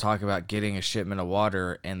people to talk about getting a shipment of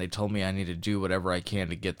water, and they told me I need to do whatever I can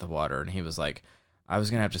to get the water. And he was like, I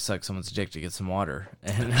was gonna have to suck someone's dick to get some water.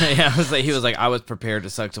 And he was like, I was prepared to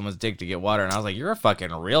suck someone's dick to get water. And I was like, you're a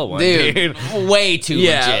fucking real one, dude. Way too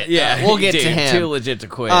legit. Yeah, we'll get to him. Too legit to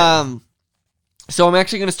quit. So I'm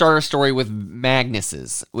actually going to start our story with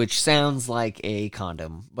Magnus's, which sounds like a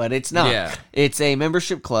condom, but it's not. Yeah. It's a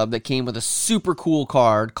membership club that came with a super cool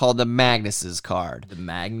card called the Magnus's card. The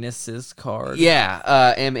Magnus's card? Yeah,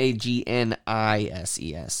 Magnises.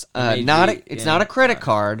 It's not a credit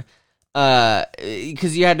card,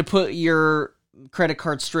 because you had to put your credit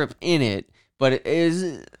card strip in it. But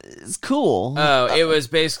it's cool. Oh, it was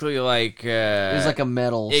basically like... it was like a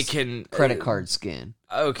metal credit card skin.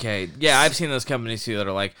 Okay. Yeah, I've seen those companies too that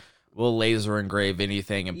are like, we'll laser engrave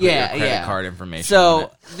anything and put your credit card information on it.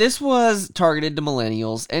 So, this was targeted to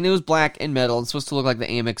millennials, and it was black and metal. It's supposed to look like the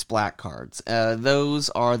Amex Black cards.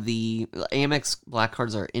 Those are the... Amex Black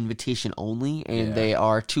cards are invitation only, and they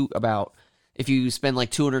are if you spend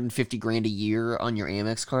like $250,000 a year on your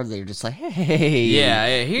Amex card, they're just like,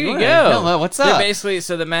 hey, here you go. What's up? Basically,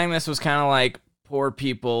 so the Magnus was kind of like poor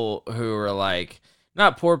people who are like,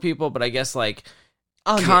 not poor people, but I guess like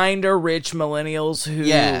kind of rich millennials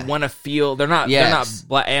who want to feel they're not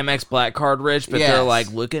Amex Black Card rich, but they're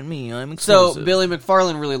like, look at me, I'm exclusive. So Billy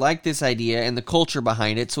McFarland really liked this idea and the culture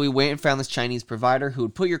behind it, so he went and found this Chinese provider who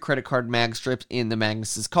would put your credit card mag strips in the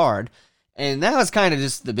Magnus's card. And that was kind of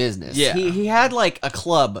just the business. Yeah. He had like a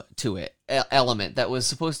club to it element that was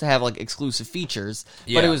supposed to have like exclusive features,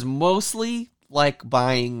 but it was mostly like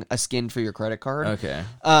buying a skin for your credit card. Okay.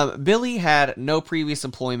 Billy had no previous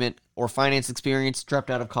employment or finance experience, dropped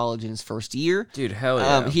out of college in his first year. Dude, hell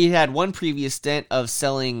yeah. He had one previous stint of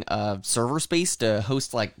selling server space to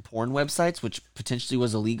host like porn websites, which potentially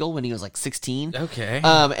was illegal when he was like 16. Okay.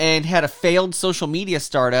 And had a failed social media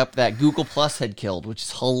startup that Google Plus had killed, which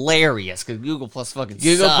is hilarious because Google Plus fucking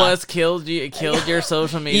Google sucked. Plus killed your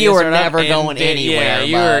social media. You were never going anywhere. Yeah,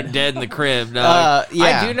 you were dead in the crib. Yeah.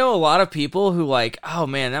 I do know a lot of people who like, oh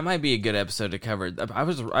man, that might be a good episode to cover. I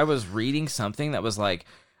was reading something that was like,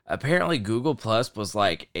 apparently Google Plus was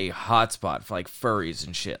like a hotspot for like furries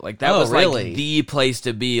and shit. Like that was really? Like the place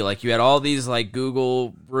to be. Like you had all these like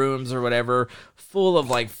Google rooms or whatever full of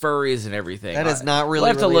like furries and everything. That is not really.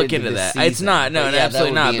 We'll have to look into that. Season. It's not. No,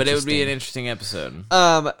 absolutely not. But it would be an interesting episode.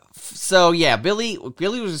 So yeah, Billy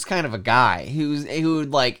was just kind of a guy who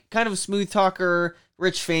would like kind of a smooth talker,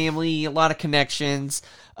 rich family, a lot of connections.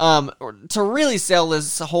 To really sell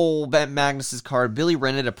this whole Magnus's card, Billy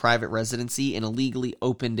rented a private residency and illegally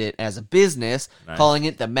opened it as a business, calling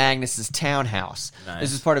it the Magnus's Townhouse. Nice.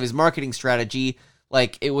 This is part of his marketing strategy.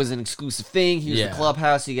 Like, it was an exclusive thing. He was a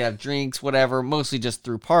clubhouse. You could have drinks, whatever, mostly just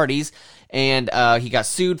through parties. And he got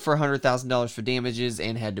sued for $100,000 for damages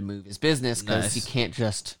and had to move his business because you can't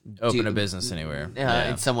just open a business anywhere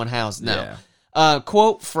in someone's house. No.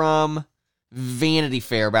 Quote from Vanity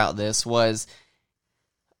Fair about this was...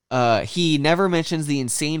 he never mentions the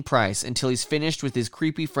insane price until he's finished with his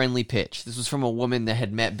creepy friendly pitch. This was from a woman that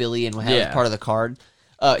had met Billy and was part of the card.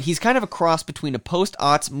 He's kind of a cross between a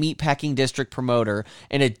post-aughts meatpacking district promoter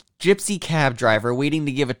and a gypsy cab driver waiting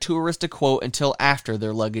to give a tourist a quote until after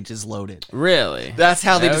their luggage is loaded. Really? That's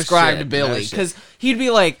how they described Billy. Because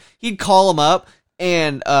he'd call him up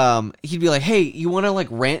and he'd be like, hey, you want to like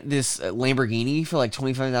rent this Lamborghini for like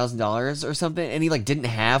 $25,000 or something? And he like didn't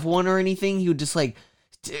have one or anything. He would just like...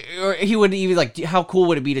 Or he would even like, how cool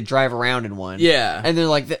would it be to drive around in one? Yeah. And they're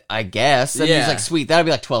like, I guess. And he's like, sweet, that'd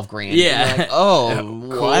be like $12,000. Yeah. Like,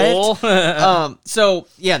 oh, what? So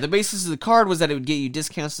yeah, the basis of the card was that it would get you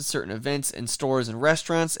discounts to certain events and stores and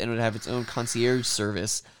restaurants, and it would have its own concierge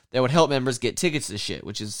service. that would help members get tickets to shit,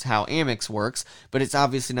 which is how Amex works, but it's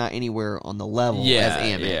obviously not anywhere on the level as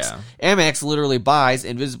Amex. Yeah. Amex literally buys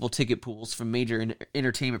invisible ticket pools from major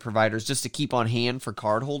entertainment providers just to keep on hand for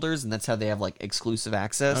card holders, and that's how they have like exclusive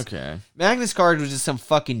access. Okay. Magnus Carlsen was just some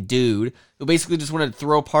fucking dude who basically just wanted to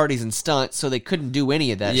throw parties and stunts, so they couldn't do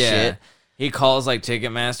any of that shit. He calls like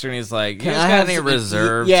Ticketmaster and he's like, "You got any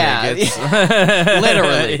reserve tickets?"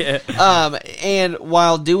 Literally. And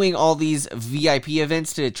while doing all these VIP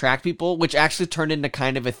events to attract people, which actually turned into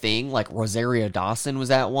kind of a thing, like Rosario Dawson was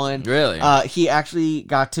at one. Really? He actually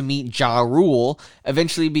got to meet Ja Rule, who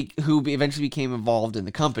eventually became involved in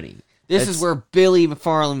the company. This is where Billy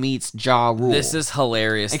McFarland meets Ja Rule. This is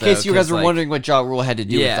hilarious. In case you guys were wondering what Ja Rule had to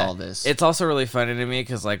do with all this. It's also really funny to me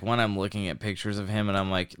because, like, when I'm looking at pictures of him and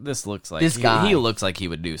I'm like, this looks like this guy. He looks like he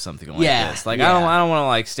would do something like this. Like, I don't want to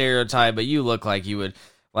like stereotype, but you look like you would,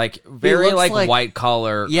 like, very like white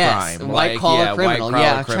collar crime, white collar criminal.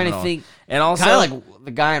 I'm trying to think, and also kind of like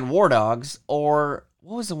the guy in War Dogs, or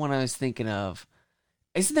what was the one I was thinking of?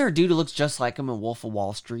 Isn't there a dude who looks just like him in Wolf of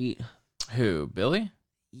Wall Street? Who, Billy?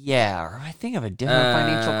 Yeah, or I think of a different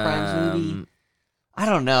financial crimes movie. I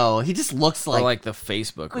don't know. He just looks like... Or like the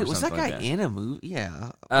Facebook or something like that. was that guy in a movie?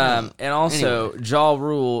 Yeah. And also, anyway. Ja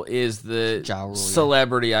Rule is the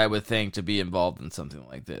celebrity I would think to be involved in something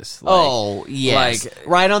like this. Like, yes. Like,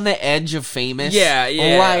 right on the edge of famous. Yeah.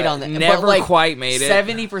 Right on the... Never like, quite made it.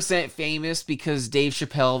 70% famous because Dave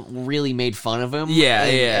Chappelle really made fun of him. Yeah,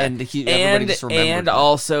 and everybody just remembered and him.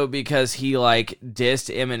 Also because he, like,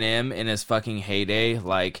 dissed Eminem in his fucking heyday.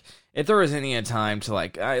 Like... If there was any time to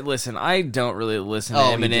like, I don't really listen to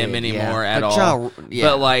Eminem anymore at all.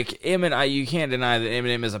 But like Eminem, you can't deny that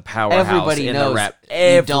Eminem is a powerhouse. Everybody in knows the rap.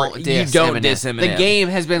 You don't diss Eminem. The game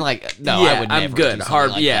has been like, no, I would never. I'm good. Do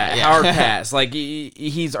hard, like that. Hard pass. Like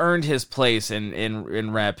he's earned his place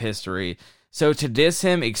in rap history. So to diss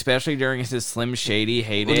him, especially during his Slim Shady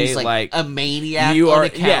heyday, he's like a maniac, you are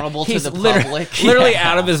unaccountable to the public, literally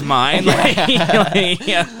out of his mind.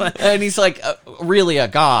 And he's like really a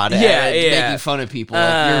god. Making fun of people.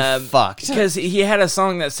 Like, you're fucked. Because he had a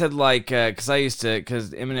song that said like, because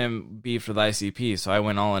Eminem beefed with ICP, so I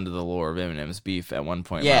went all into the lore of Eminem's beef at one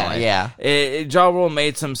point. Yeah, in my life. Ja Rule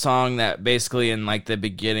made some song that basically in like the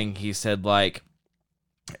beginning he said like,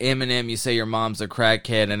 Eminem, you say your mom's a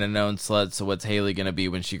crackhead and a known slut, so what's Haley gonna be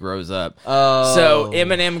when she grows up? Oh. So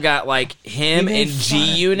Eminem got like him and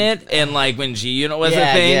G-Unit, and like when G-Unit was a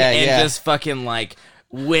thing, and just fucking like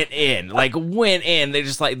went in. They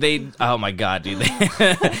just like, oh my god, dude.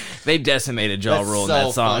 They decimated Ja Rule in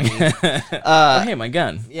that song. Oh, hey, my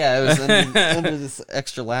gun. Yeah, it was under this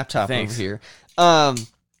extra laptop over here.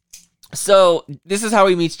 So, this is how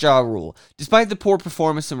he meets Ja Rule. Despite the poor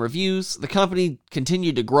performance and reviews, the company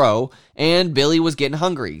continued to grow, and Billy was getting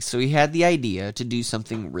hungry, so he had the idea to do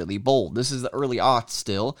something really bold. This is the early aughts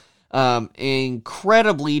still.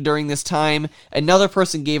 Incredibly, during this time, another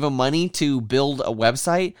person gave him money to build a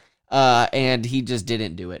website, and he just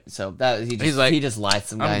didn't do it. So, he just lied to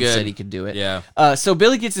some guy and said he could do it. Yeah. So,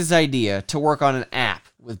 Billy gets his idea to work on an app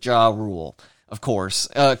with Ja Rule, of course,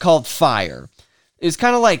 called Fire. It's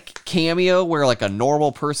kind of like Cameo, where like a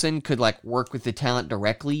normal person could like work with the talent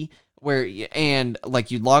directly, and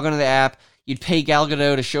like you'd log onto the app, you'd pay Gal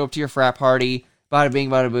Gadot to show up to your frat party, bada bing,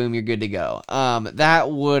 bada boom, you're good to go.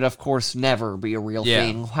 That would, of course, never be a real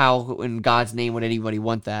thing. How in God's name would anybody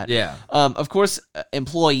want that? Yeah. Of course,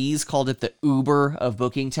 employees called it the Uber of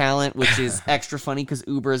booking talent, which is extra funny because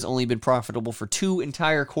Uber has only been profitable for 2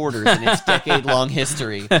 entire quarters in its decade-long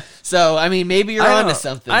history. So, I mean, maybe you're onto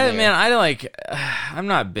something. I'm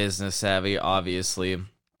not business savvy, obviously.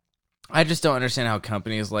 I just don't understand how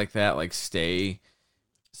companies like that like stay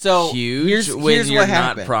huge when you're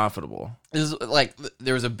not profitable. This is like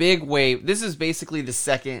there was a big wave. This is basically the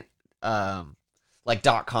second .com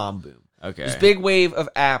boom. Okay. This big wave of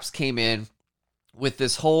apps came in with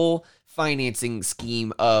this whole financing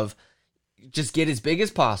scheme of just get as big as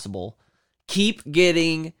possible, keep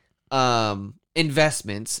getting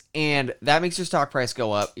investments, and that makes your stock price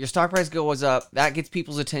go up. Your stock price goes up, that gets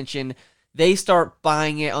people's attention. They start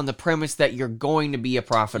buying it on the premise that you're going to be a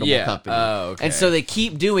profitable company. Oh, okay. And so they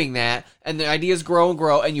keep doing that, and the ideas grow and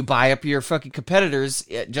grow, and you buy up your fucking competitors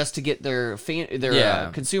just to get their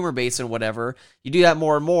consumer base and whatever. You do that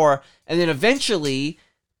more and more, and then eventually,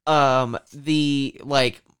 because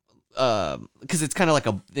it's kind of like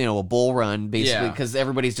a bull run, basically, because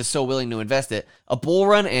everybody's just so willing to invest it. A bull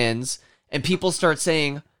run ends, and people start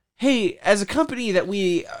saying, hey, as a company that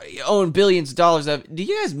we own billions of dollars of, do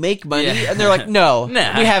you guys make money? And they're like, no, we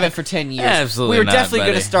haven't for 10 years. Absolutely We're not, definitely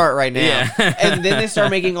buddy. going to start right now. Yeah. And then they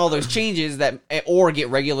start making all those changes that, or get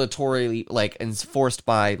regulatorily like enforced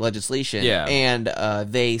by legislation. Yeah.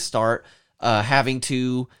 And they start having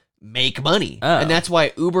to make money. Oh. And that's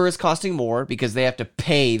why Uber is costing more, because they have to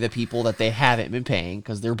pay the people that they haven't been paying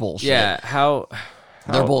because they're bullshit. Yeah,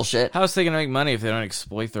 They're bullshit. How is they going to make money if they don't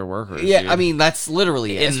exploit their workers? Yeah, dude? I mean, that's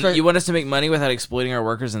literally it. And you want us to make money without exploiting our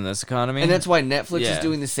workers in this economy? And that's why Netflix is Yeah.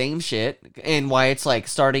 doing the same shit, and why it's like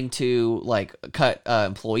starting to like cut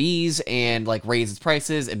employees and like raise its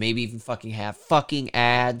prices, and maybe even fucking have fucking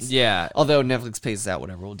ads. Yeah. Although Netflix pays us out,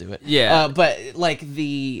 whatever, we'll do it. Yeah. But like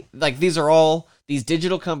these are all these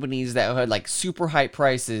digital companies that had like super high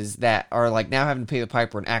prices that are like now having to pay the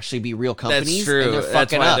piper and actually be real companies. true. And they're That's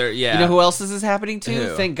fucking why up. they're- yeah. You know who else this is happening to?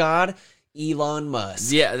 Who? Thank God. Elon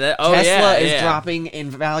Musk. Yeah. Tesla is yeah. dropping in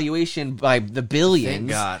valuation by the billions. Thank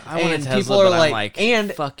God. I want a and Tesla, people are but I'm like,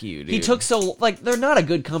 and fuck you, dude. he took so like they're not a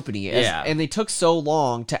good company, Yeah. and they took so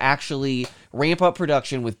long to actually ramp up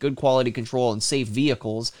production with good quality control and safe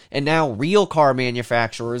vehicles, and now real car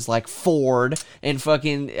manufacturers like Ford and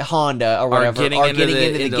fucking Honda or whatever are getting into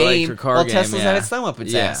the game, electric car while game, Tesla's yeah. had its thumb up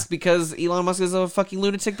its Yeah. ass because Elon Musk is a fucking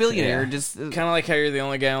lunatic billionaire. Yeah. Just Kind of like how you're the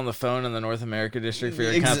only guy on the phone in the North America district for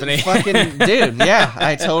your company. Fucking dude, yeah,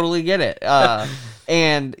 I totally get it.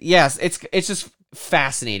 And yes, it's just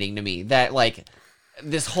fascinating to me that like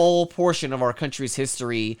this whole portion of our country's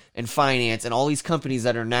history and finance and all these companies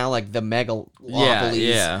that are now like the megalopolies,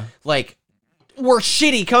 Yeah. like were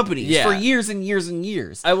shitty companies Yeah. for years and years and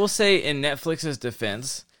years. I will say, in Netflix's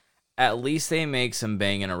defense, at least they make some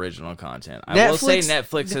banging original content. I will say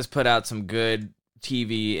Netflix has put out some good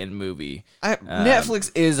TV and movie.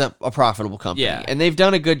 Netflix is a profitable company, Yeah. and they've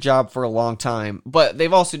done a good job for a long time. But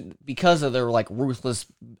they've also, because of their like ruthless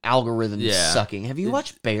algorithms Yeah. sucking. Have you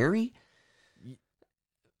watched Barry?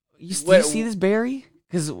 Do you What- see this Barry?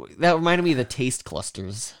 Because that reminded me of the Taste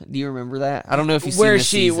Clusters. Do you remember that? I don't know if you've seen Where this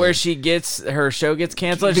she season. where she gets her show gets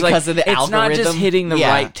canceled She's Because like, of the it's not just algorithm? hitting the Yeah.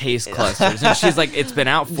 right taste clusters, and she's like, it's been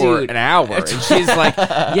out for Dude. an hour, and she's like,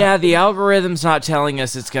 yeah, the algorithm's not telling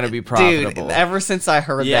us it's going to be profitable. Dude, ever since I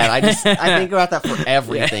heard Yeah. that, I think about that for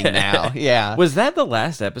everything now. Yeah. Was that the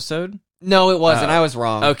last episode? No, it wasn't. Oh. I was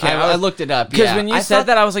wrong. Okay, I looked it up. Because Yeah. when you I said thought-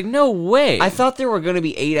 that, I was like, no way. I thought there were going to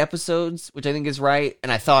be 8 episodes, which I think is right,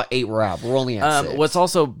 and I thought 8 were out. We're only at 6. What's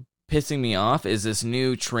also pissing me off is this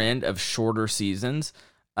new trend of shorter seasons.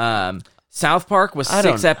 South Park was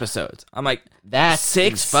 6 episodes. I'm like, That's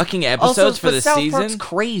 6 fucking episodes for the South season? Park's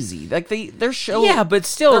crazy. Like their show. Yeah, but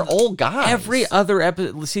still, they're old guys. every other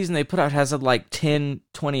season they put out has like 10,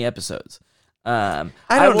 20 episodes. I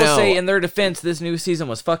don't will know. say, in their defense, this new season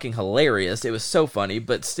was fucking hilarious. It was so funny,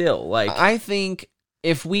 but still, like, I think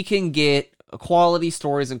if we can get quality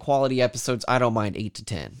stories and quality episodes, I don't mind 8 to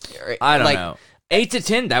 10. I don't know. 8 to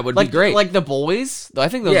 10, that would be great. Like The Boys, I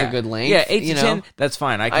think those are good length. Yeah, 8 you to know? 10, that's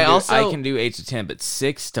fine. I can do 8 to 10, but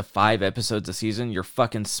 6 to 5 episodes a season, you're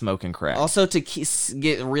fucking smoking crack. Also, to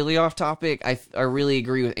get really off topic, I really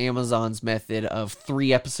agree with Amazon's method of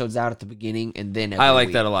 3 episodes out at the beginning and then every I like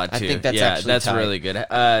week. that a lot, too. I think that's tight. really good.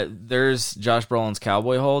 There's Josh Brolin's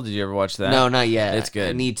Cowboy Hole. Did you ever watch that? No, not yet. It's good.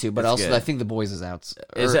 I need to, but It's also good. I think The Boys is out.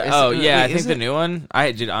 Is Or it? Oh, yeah, I is think the it? new one.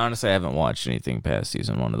 Honestly, I haven't watched anything past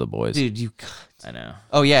season 1 of The Boys. Dude, you... I know.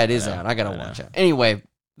 Oh, yeah, it is out. I gotta watch it. Anyway,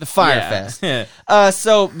 the Fire Yeah. Fest.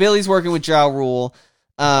 So Billy's working with Ja Rule.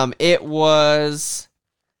 It was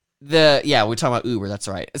we're talking about Uber, that's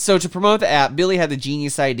right. So to promote the app, Billy had the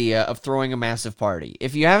genius idea of throwing a massive party.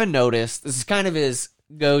 If you haven't noticed, this is kind of his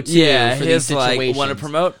go-to for these situations. want to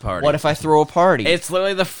promote party. What if I throw a party? It's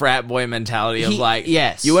literally the frat boy mentality of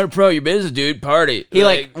yes. you want to promote your business, dude, party. He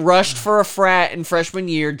rushed for a frat in freshman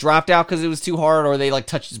year, dropped out because it was too hard, or they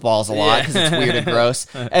touched his balls a lot because it's weird and gross.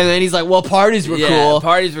 And then he's like, "Well, parties were cool.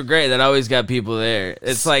 Parties were great. That always got people there.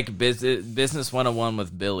 It's like business 101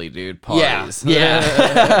 with Billy, dude. Parties.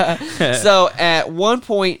 Yeah. So at one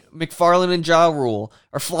point, McFarlane and Ja Rule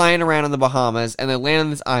are flying around in the Bahamas, and they land on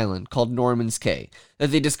this island called Norman's Cay that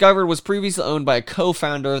they discovered was previously owned by a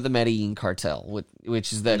co-founder of the Medellin cartel,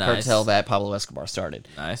 which is the cartel that Pablo Escobar started.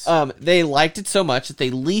 Nice. They liked it so much that they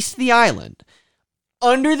leased the island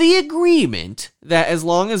under the agreement that as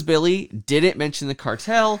long as Billy didn't mention the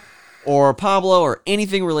cartel or Pablo or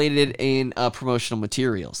anything related in promotional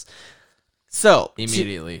materials. So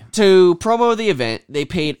immediately to promo the event, they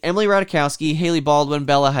paid Emily Ratajkowski, Hailey Baldwin,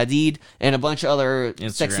 Bella Hadid, and a bunch of other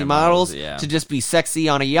Instagram sexy models yeah. to just be sexy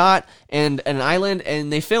on a yacht and an island,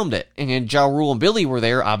 and they filmed it. And Ja Rule and Billy were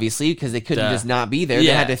there, obviously, because they couldn't just not be there.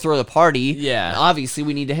 Yeah. They had to throw the party. Yeah. And obviously,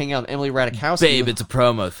 we need to hang out with Emily Ratajkowski. Babe, it's a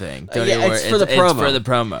promo thing. Don't it's for the promo. It's for the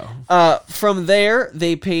promo. From there,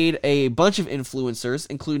 they paid a bunch of influencers,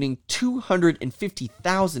 including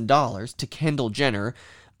 $250,000 to Kendall Jenner,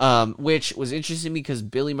 which was interesting because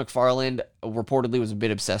Billy McFarland reportedly was a bit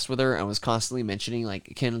obsessed with her and was constantly mentioning,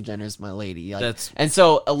 like, Kendall Jenner's my lady. Like, and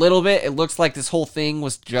so a little bit, it looks like this whole thing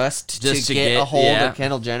was just to get a hold of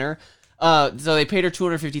Kendall Jenner. So they paid her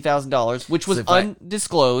 $250,000, which was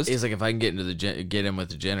undisclosed. He's like, if I can get in with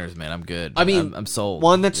the Jenners, man, I'm good. I mean, I'm sold.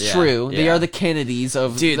 One, that's true. Yeah. They are the Kennedys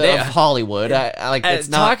of Hollywood. It's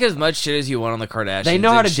talk as much shit as you want on the Kardashians. They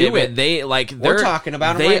know how to do it. We're talking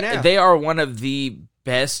about them right now. They are one of the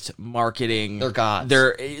best marketing. They're gods.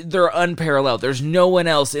 They're unparalleled. There's no one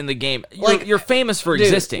else in the game. You're famous for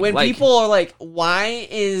existing. When people are like, "Why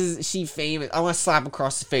is she famous?" I want to slap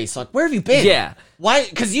across the face. Like, where have you been? Yeah. Why?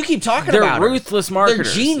 Because you keep talking about her. They're ruthless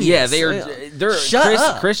marketers. They're genius. Yeah, they're. Shut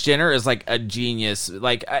up. Kris Jenner is like a genius.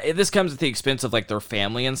 Like this comes at the expense of like their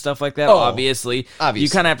family and stuff like that. Obviously, you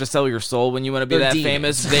kind of have to sell your soul when you want to be that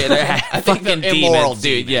famous. They're fucking demons,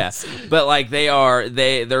 dude. Yeah, but like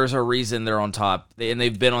there's a reason they're on top, and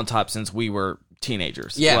they've been on top since we were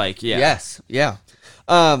teenagers. Yeah. Yes. Yeah.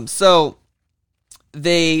 So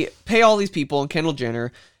they pay all these people, and Kendall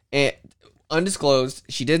Jenner, undisclosed,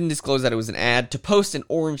 she didn't disclose that it was an ad, to post an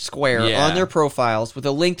orange square on their profiles with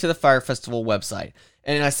a link to the Fyre Festival website.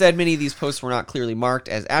 And I said many of these posts were not clearly marked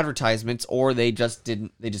as advertisements, or they just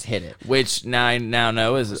hit it. Which I now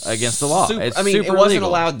know is against the law. It wasn't illegal.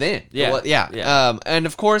 Allowed then. Yeah. And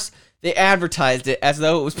of course, they advertised it as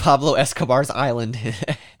though it was Pablo Escobar's island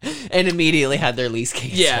and immediately had their lease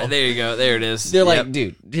canceled. Yeah, there you go. There it is. They're like,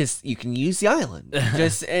 dude, you can use the island.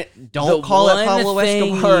 Just don't call it Pablo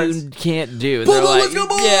Escobar. You can't do. They're like,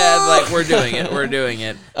 Escobar! Yeah, like we're doing it. We're doing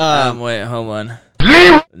it. Wait, hold on.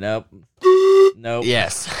 Nope.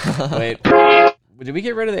 Yes. Wait. Did we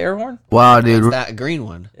get rid of the air horn? Wow, dude. It's that green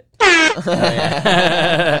one.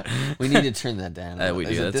 We need to turn that down. We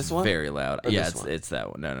do. That's this one? Very loud. Or it's that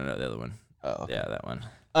one. No, the other one. Oh, okay. Yeah, that one.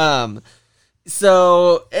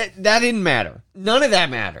 So that didn't matter. None of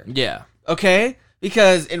that mattered. Yeah. Okay?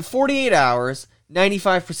 Because in 48 hours,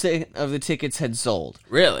 95% of the tickets had sold.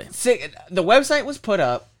 Really? The website was put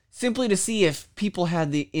up simply to see if people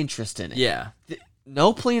had the interest in it. Yeah.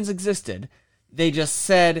 No plans existed. They just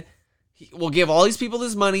said, we'll give all these people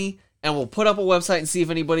this money, and we'll put up a website and see if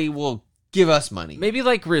anybody will give us money. Maybe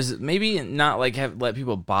maybe not like let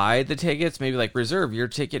people buy the tickets. Maybe like reserve your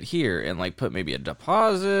ticket here and like put maybe a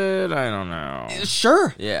deposit. I don't know.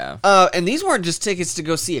 Sure. Yeah. And these weren't just tickets to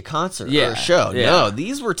go see a concert or a show. Yeah. No,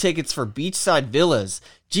 these were tickets for beachside villas,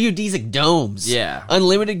 geodesic domes,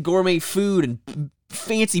 unlimited gourmet food, and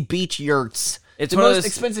fancy beach yurts. The most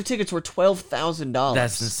expensive tickets were $12,000.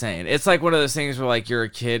 That's insane. It's like one of those things where like you're a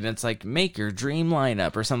kid and it's like make your dream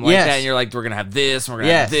lineup or something like that, and you're like, we're gonna have this, and we're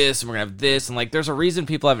gonna have this, and we're gonna have this, and like there's a reason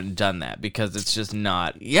people haven't done that because it's just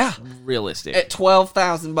not realistic. At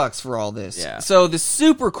 $12,000 for all this. Yeah. So the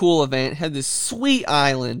super cool event had this sweet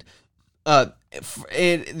island. The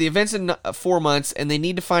event's in 4 months, and they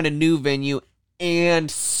need to find a new venue and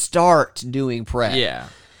start doing prep. Yeah.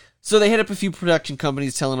 So they hit up a few production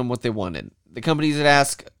companies telling them what they wanted. The companies would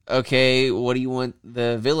ask, okay, what do you want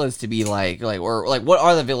the villas to be like? Or what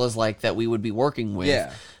are the villas like that we would be working with?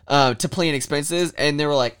 Yeah. To plan expenses, and they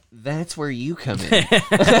were like, that's where you come in.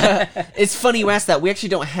 It's funny you asked that. We actually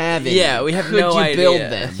don't have it. Yeah, we have no idea. Could you build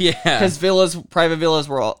them? Yeah. Because private villas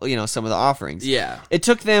were all, some of the offerings. Yeah. It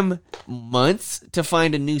took them months to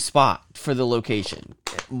find a new spot for the location.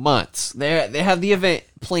 Months. They have the event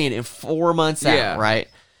planned in 4 months out, right?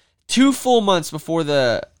 2 full months before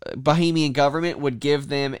the Bahamian government would give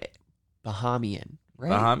them Bahamian.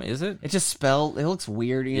 Right? Is it? It's just spelled. It looks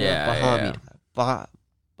weird. Bahamian.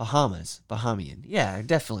 Bahamas. Bahamian. Yeah,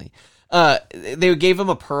 definitely. They gave them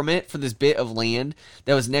a permit for this bit of land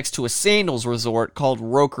that was next to a sandals resort called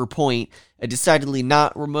Roker Point, a decidedly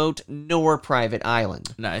not remote nor private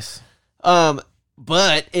island. Nice.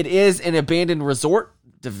 But it is an abandoned resort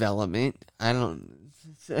development.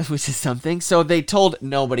 Which is something. So they told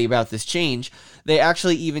nobody about this change. They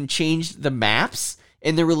actually even changed the maps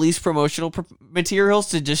and the release promotional materials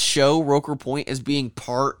to just show Roker Point as being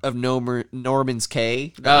part of Norman's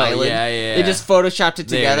Cay, the island. Yeah. They just photoshopped it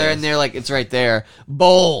together, and they're like, it's right there.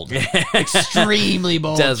 Bold. Extremely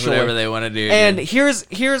bold. Does whatever they want to do. And here's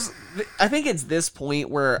I think it's this point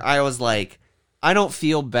where I was like, I don't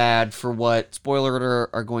feel bad for what, spoiler alert,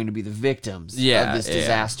 are going to be the victims of this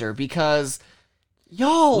disaster because,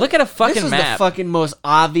 y'all, look at a fucking this was map. the fucking most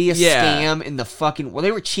obvious scam in the fucking... Well,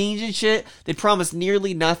 they were changing shit. They promised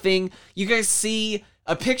nearly nothing. You guys see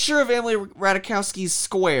a picture of Emily Ratajkowski's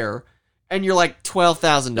square, and you're like,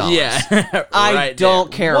 $12,000. Yeah. I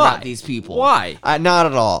don't care about these people. Why? Not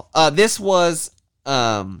at all. This was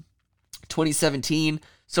 2017,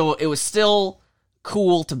 so it was still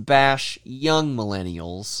cool to bash young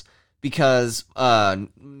millennials because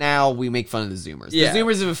now we make fun of the Zoomers. The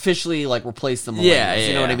Zoomers have officially like replaced the millennials.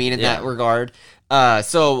 You know what I mean in that regard.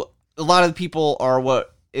 So a lot of the people are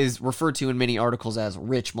what is referred to in many articles as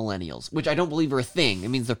rich millennials, which I don't believe are a thing. It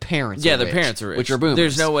means their parents. Yeah, are their rich, parents are rich. which are boomers.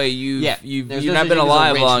 There's no way you've not been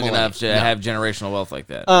alive long enough to have generational wealth like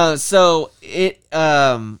that. So it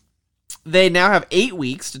they now have 8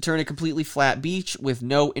 weeks to turn a completely flat beach with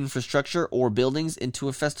no infrastructure or buildings into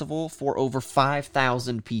a festival for over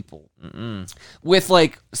 5,000 people. With,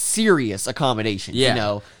 like, serious accommodations, you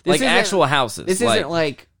know? Like actual houses. This isn't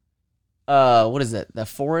like, what is it? The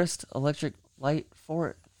Forest? Electric Light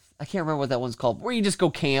Forest? I can't remember what that one's called. Where you just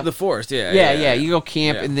go camp. The Forest, Yeah. You go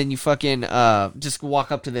camp and then you fucking just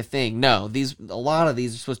walk up to the thing. No, a lot of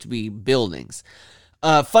these are supposed to be buildings.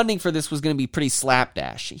 Funding for this was going to be pretty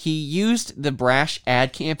slapdash. He used the brash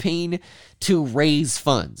ad campaign to raise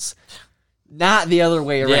funds, not the other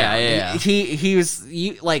way around. Yeah. He was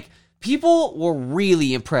like, people were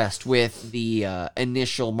really impressed with the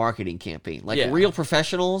initial marketing campaign. Like real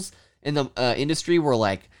professionals in the industry were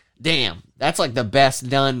like, damn, that's like the best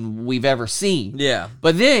done we've ever seen. Yeah.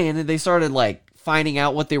 But then they started like finding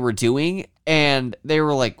out what they were doing, and they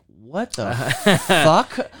were like, what the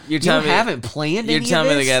fuck? You haven't planned any of this? You're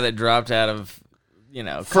telling me the guy that dropped out of,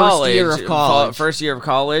 First college, year of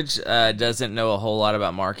college, doesn't know a whole lot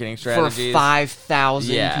about marketing strategies. For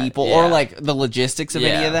 5,000 people, or like the logistics of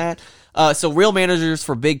any of that. So real managers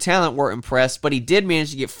for big talent were impressed, but he did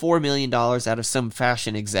manage to get $4 million out of some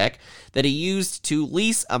fashion exec that he used to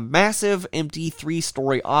lease a massive empty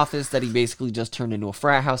 3-story office that he basically just turned into a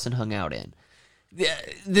frat house and hung out in.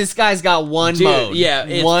 This guy's got one mode. Yeah,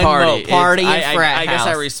 it's one party. Party and frat I guess house.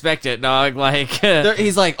 I respect it, dog. Like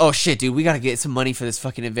he's like, oh shit, dude, we gotta get some money for this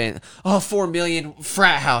fucking event. Oh, $4 million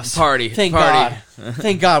frat house party. Thank God.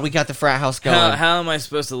 Thank God we got the frat house going. How am I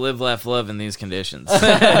supposed to live, laugh, love in these conditions?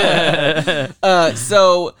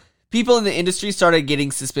 So people in the industry started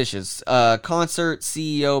getting suspicious. Concert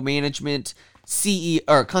management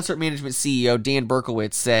CEO Dan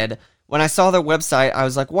Berkowitz said, when I saw their website, I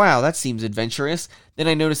was like, wow, that seems adventurous. Then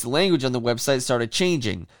I noticed the language on the website started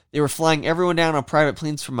changing. They were flying everyone down on private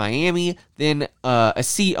planes from Miami, then a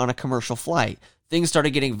seat on a commercial flight. Things started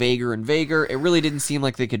getting vaguer and vaguer. It really didn't seem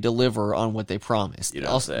like they could deliver on what they promised. You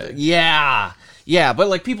don't say. Yeah, but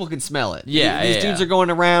like people can smell it. These dudes are going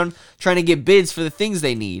around trying to get bids for the things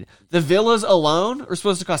they need. The villas alone are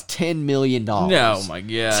supposed to cost $10 million. No, my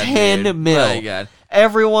God. $10 million. My God.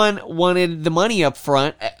 Everyone wanted the money up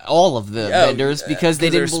front, all of the vendors, because they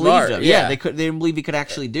didn't believe them. Yeah, they didn't believe he could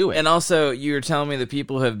actually do it. And also, you're telling me the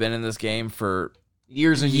people who have been in this game for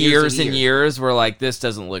years and years were like, this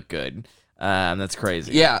doesn't look good. That's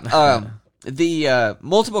crazy. Yeah. The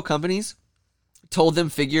multiple companies told them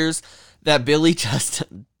figures that Billy just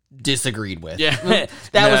disagreed with. Yeah.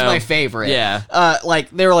 That was my favorite. Yeah. Like,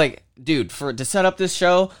 they were like, dude, to set up this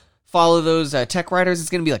show, follow those tech writers, it's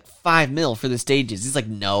going to be like $5 million for the stages. He's like,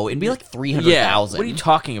 no, it'd be like 300,000. What are you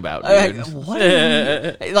talking about, dude? What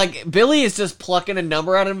are you, like, Billy is just plucking a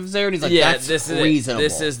number out of his there, and he's like, that's reasonable.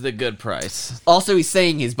 This is the good price. Also, he's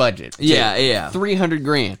saying his budget. Too. Yeah.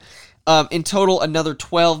 $300,000. In total, another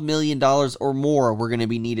 $12 million or more were going to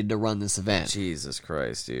be needed to run this event. Jesus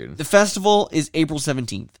Christ, dude. The festival is April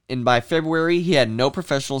 17th, and by February, he had no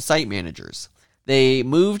professional site managers. They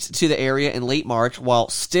moved to the area in late March while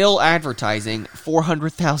still advertising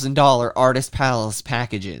 $400,000 Artist Palace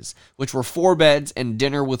packages, which were 4 beds and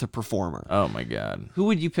dinner with a performer. Oh my God. Who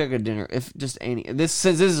would you pick a dinner if just any? Since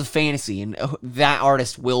this is a fantasy and that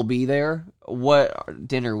artist will be there, what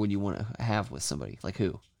dinner would you want to have with somebody? Like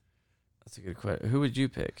who? That's a good question. Who would you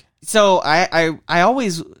pick? So I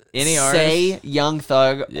always say Young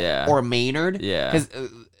Thug or Maynard. Yeah.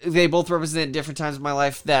 Because they both represent different times of my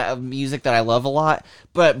life of music that I love a lot.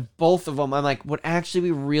 But both of them, I'm like, would actually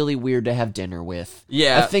be really weird to have dinner with.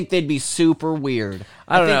 Yeah. I think they'd be super weird.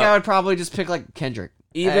 I think I would probably just pick like Kendrick.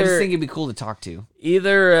 I just think it'd be cool to talk to.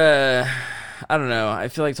 I don't know. I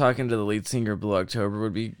feel like talking to the lead singer of Blue October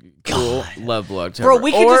would be cool. God. Love Blue October. Bro,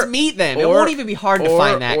 we could just meet them. It won't even be hard to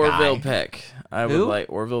find that guy. Orville Peck. I would like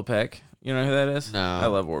Orville Peck. You know who that is? No. I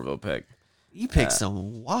love Orville Peck. You picked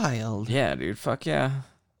some wild. Yeah, dude. Fuck yeah.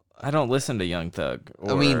 I don't listen to Young Thug.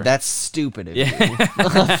 I mean, that's stupid of you.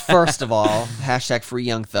 First of all, hashtag free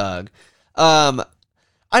Young Thug. I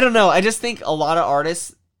don't know. I just think a lot of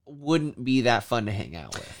artists wouldn't be that fun to hang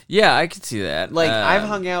out with. Yeah, I could see that. Like,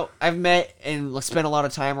 I've met and spent a lot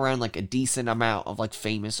of time around like a decent amount of like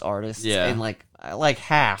famous artists. Yeah. And like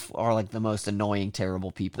half are like the most annoying,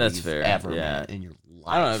 terrible people you've ever met in your life.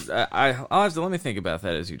 I don't know. I'll have to let me think about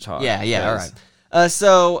that as you talk. Yeah, all right.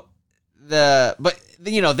 But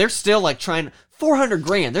you know, they're still like trying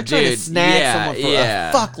 $400,000. They're trying to snag someone for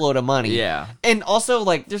a fuckload of money. Yeah. And also,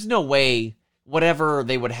 like, there's no way whatever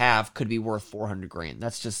they would have could be worth $400,000.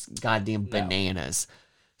 That's just goddamn bananas.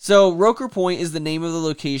 So Roker Point is the name of the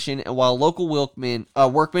location, and while local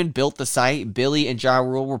workmen built the site, Billy and Ja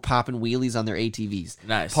Rule were popping wheelies on their ATVs.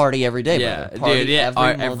 Nice. Party every day, yeah, brother. Party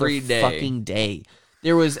every day. Fucking day.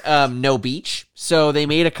 There was no beach, so they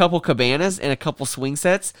made a couple cabanas and a couple swing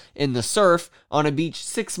sets in the surf on a beach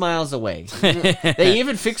 6 miles away. They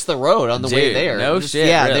even fixed the road on the way there. No shit.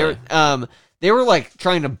 Yeah, really. They were like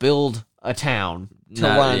trying to build a town to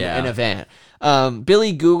run an event.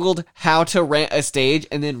 Billy Googled how to rent a stage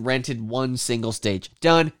and then rented one single stage.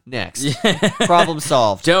 Done. Next. Problem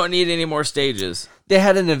solved. Don't need any more stages. They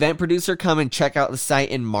had an event producer come and check out the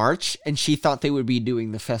site in March, and she thought they would be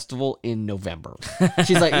doing the festival in November.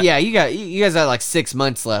 She's like, "Yeah, you guys have like 6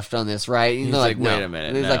 months left on this, right?" And he's they're like, "Wait a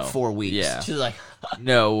minute, it's like 4 weeks." Yeah. She's like,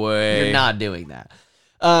 "No way, you're not doing that."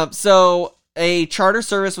 So a charter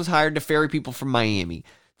service was hired to ferry people from Miami.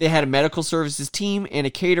 They had a medical services team and a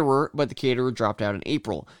caterer, but the caterer dropped out in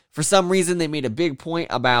April. For some reason, they made a big point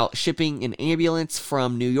about shipping an ambulance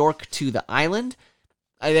from New York to the island.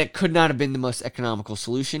 That could not have been the most economical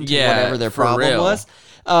solution to whatever their problem was.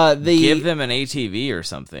 Give them an ATV or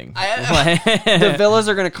something. The villas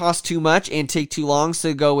are going to cost too much and take too long,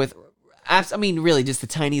 so go with, I mean, really, just the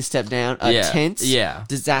tiniest step down. Tents. Yeah.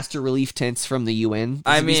 Disaster relief tents from the UN.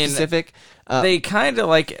 To be specific. They kind of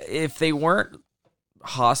like, if they weren't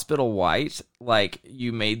hospital white, like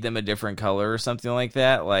you made them a different color or something like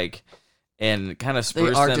that, like, and kind of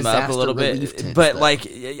spruce them up a little bit. Tents, but like,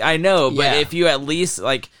 I know, but if you at least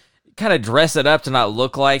like kind of dress it up to not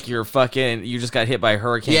look like you just got hit by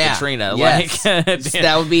Hurricane Katrina. Yes. Like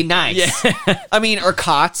that would be nice. Yeah. I mean, or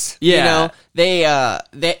cots. Yeah. You know,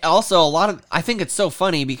 they also I think it's so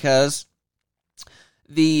funny because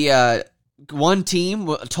the one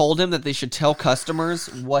team told him that they should tell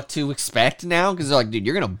customers what to expect now, because they're like, dude,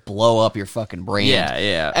 you're gonna blow up your fucking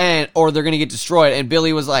brand, or they're gonna get destroyed. And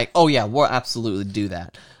Billy was like, oh yeah, we'll absolutely do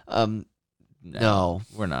that. No,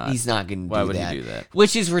 we're not. He's not gonna do that. Why would he do that?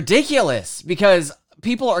 Which is ridiculous, because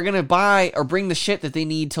people are gonna buy or bring the shit that they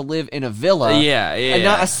need to live in a villa, and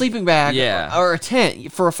not a sleeping bag, or a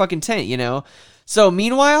tent for a fucking tent, you know. So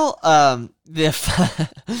meanwhile, the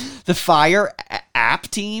Fire app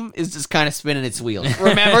team is just kind of spinning its wheels.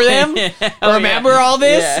 Remember them? Remember all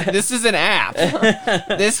this? Yeah. This is an app.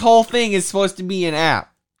 This whole thing is supposed to be an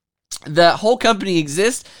app. The whole company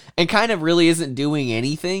exists and kind of really isn't doing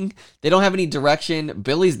anything. They don't have any direction.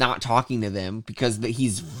 Billy's not talking to them because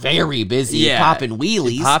he's very busy popping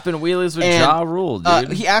wheelies. Popping wheelies with Ja Rule,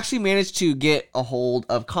 dude. He actually managed to get a hold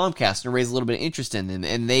of Comcast and raise a little bit of interest in them,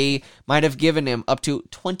 and they might have given him up to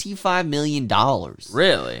 $25 million.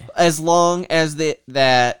 Really? As long as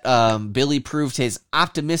Billy proved his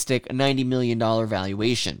optimistic $90 million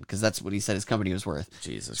valuation, because that's what he said his company was worth.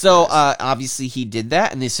 Jesus So, obviously he did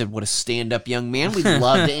that, and they said, what a stand-up young man. We'd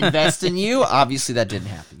love to invest in you. Obviously that didn't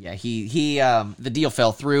happen. Yeah, the deal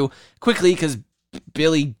fell through quickly because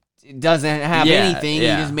Billy doesn't have anything. He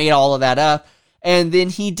just made all of that up. And then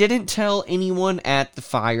he didn't tell anyone at the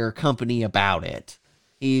fire company about it.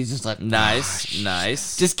 He's just like,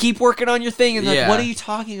 nice. Just keep working on your thing. And like, what are you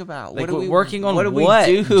talking about? Like, working on what do we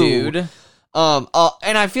do, dude? And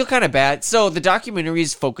I feel kind of bad. So the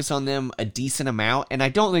documentaries focus on them a decent amount, and I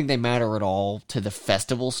don't think they matter at all to the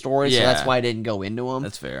festival story. So that's why I didn't go into them.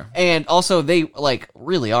 That's fair. And also, they like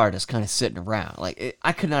really are just kind of sitting around. Like,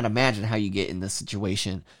 I could not imagine how you get in this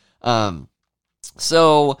situation.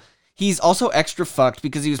 So he's also extra fucked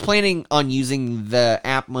because he was planning on using the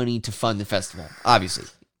app money to fund the festival.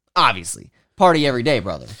 Obviously. Party every day,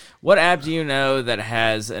 brother. What app do you know that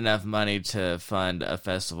has enough money to fund a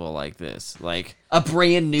festival like this? Like a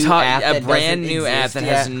brand new app, that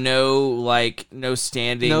has no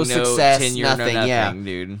standing, no success, tenure, nothing,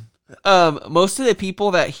 dude. Most of the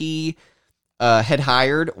people that he had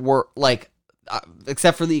hired were like,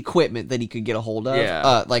 except for the equipment that he could get a hold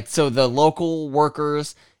of, so the local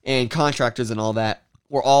workers and contractors and all that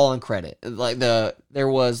were all on credit. Like there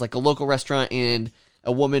was like a local restaurant and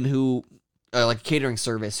a woman who like a catering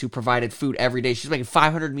service who provided food every day. She's making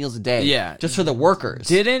 500 meals a day. Yeah. Just for the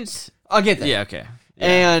workers. I'll get that. Yeah, okay.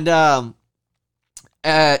 Yeah. And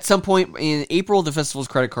at some point in April, the festival's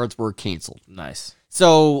credit cards were canceled. Nice.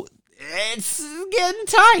 So it's getting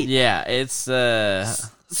tight. Yeah, it's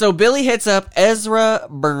So Billy hits up Ezra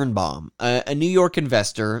Birnbaum, a New York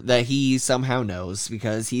investor that he somehow knows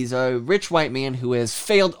because he's a rich white man who has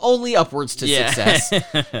failed only upwards to success.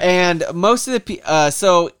 And most of the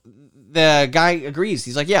so the guy agrees.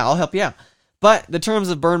 He's like, "Yeah, I'll help you out." But the terms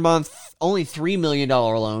of Birnbaum's only $3 million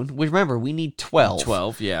loan, which remember, we need 12.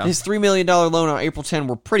 12, yeah. His $3 million loan on April 10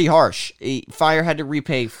 were pretty harsh. Fire had to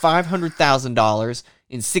repay $500,000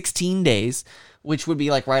 in 16 days, which would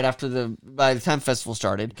be like right after by the time the festival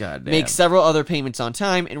started. God damn. Make several other payments on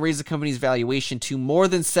time and raise the company's valuation to more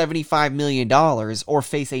than $75 million or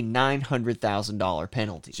face a $900,000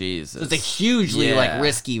 penalty. Jesus. So it's a hugely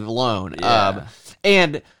risky loan. Yeah.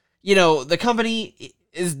 And, the company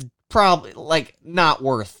is probably not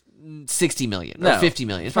worth $60 million or $50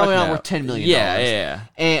 million. It's probably not worth $10 million. Yeah.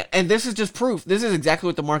 And this is just proof. This is exactly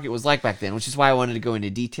what the market was like back then, which is why I wanted to go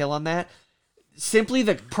into detail on that. Simply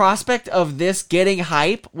the prospect of this getting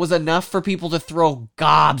hype was enough for people to throw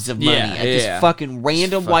gobs of money at this fucking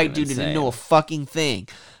random white dude who didn't know a fucking thing.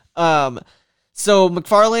 So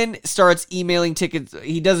McFarlane starts emailing tickets.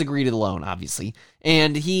 He does agree to the loan, obviously.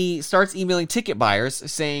 And he starts emailing ticket buyers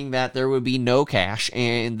saying that there would be no cash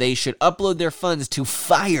and they should upload their funds to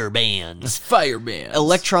Firebands.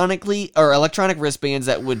 Electronic wristbands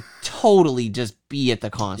that would totally just be at the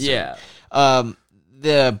concert. Yeah.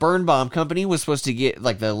 The Birnbaum company was supposed to get,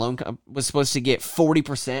 was supposed to get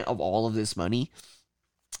 40% of all of this money.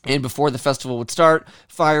 And before the festival would start,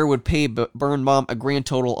 Fire would pay Birnbaum a grand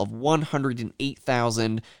total of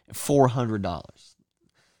 $108,400.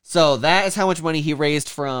 So that is how much money he raised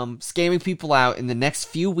from scamming people out in the next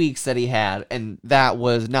few weeks that he had, and that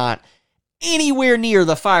was not anywhere near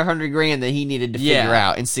the $500,000 that he needed to figure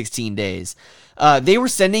out in 16 days. They were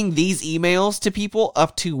sending these emails to people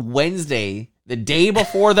up to Wednesday, the day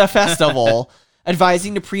before the festival,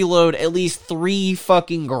 advising to preload at least $3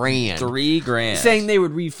 fucking grand. $3,000. Saying they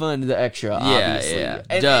would refund the extra, obviously. Yeah.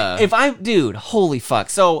 And dude, holy fuck.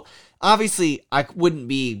 So, obviously, I wouldn't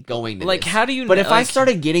be going to this. How do you But if I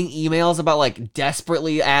started getting emails about,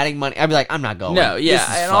 desperately adding money, I'd be like, I'm not going. No, yeah. This is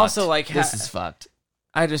and fucked. Also, this is fucked.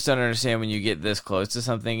 I just don't understand when you get this close to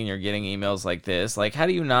something and you're getting emails like this. How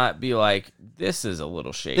do you not be like, this is a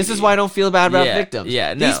little shady? This is why I don't feel bad about victims.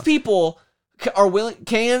 Yeah, no. These people are willing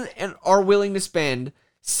to spend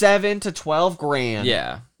 $7 to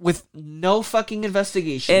 $12,000 with no fucking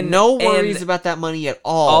investigation and no worries about that money at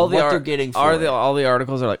all they're getting for it. All the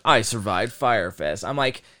articles are like, I survived Firefest. I'm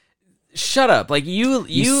like, shut up. You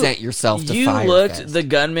sent yourself to Firefest. You looked the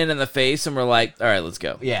gunman in the face and were like, all right, let's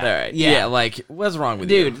go. Yeah. All right. Yeah. What's wrong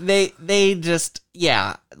with you? Dude, they just,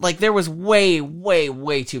 there was way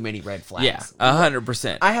too many red flags. Yeah,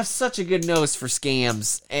 100%. I have such a good nose for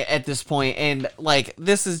scams at this point, and,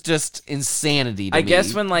 this is just insanity to me. I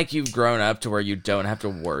guess when, you've grown up to where you don't have to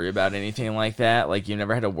worry about anything like that, you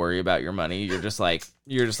never had to worry about your money, you're just like,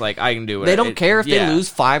 I can do it. They don't care if they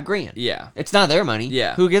lose $5,000. Yeah. It's not their money.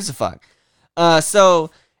 Yeah. Who gives a fuck?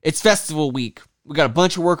 So, it's festival week. We got a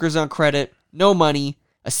bunch of workers on credit, no money,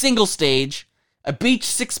 a single stage, a beach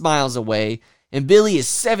 6 miles away, and Billy is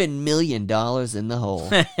 $7 million in the hole.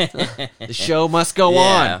 The show must go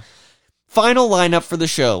on. Final lineup for the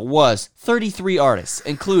show was 33 artists,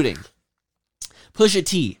 including Pusha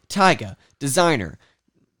T, Tyga, Designer,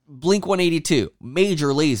 Blink-182, Major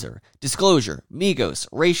Lazer, Disclosure, Migos,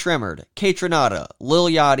 Ray Shremmerd, Kaytranada, Lil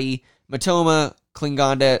Yachty, Matoma,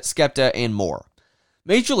 Klinganda, Skepta, and more.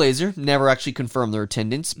 Major Lazer never actually confirmed their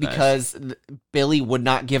attendance because Billy would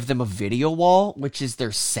not give them a video wall, which is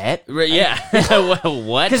their set. Yeah.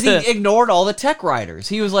 What? Because he ignored all the tech writers.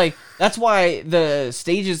 He was like, that's why the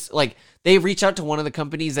stages, they reached out to one of the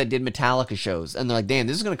companies that did Metallica shows, and they're like, damn,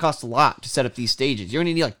 this is going to cost a lot to set up these stages. You're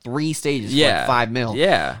going to need 3 stages for $5 million.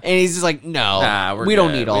 Yeah. And he's just like, no, we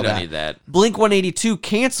don't need all that. We don't need that. Blink-182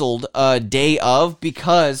 canceled a day of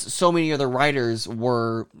because so many of the writers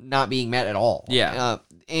were not being met at all. Yeah.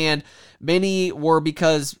 And many were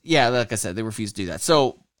because, like I said, they refused to do that.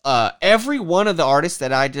 So every one of the artists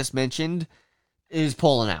that I just mentioned is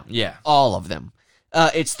pulling out. Yeah. All of them.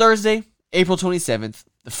 It's Thursday, April 27th.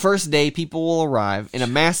 The first day, people will arrive, and a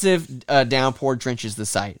massive downpour drenches the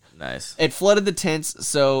site. Nice. It flooded the tents,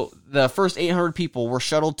 so the first 800 people were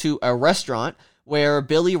shuttled to a restaurant where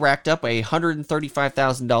Billy racked up a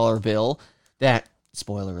 $135,000 bill that,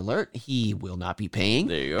 spoiler alert, he will not be paying.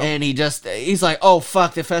 There you go. And he's like, oh,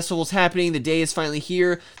 fuck, the festival's happening. The day is finally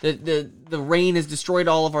here. The rain has destroyed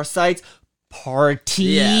all of our sites.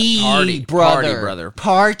 Party, brother.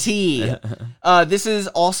 This is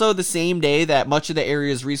also the same day that much of the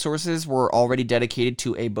area's resources were already dedicated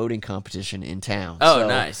to a boating competition in town. Oh, so,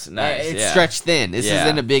 nice. It's stretched thin. This is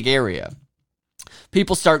in a big area.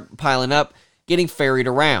 People start piling up, getting ferried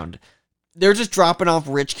around. They're just dropping off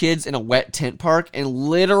rich kids in a wet tent park and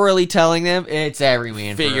literally telling them it's every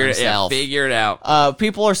man for himself. Figure it out.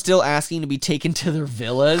 People are still asking to be taken to their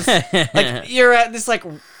villas. Like, you're at this, like,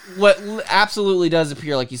 what absolutely does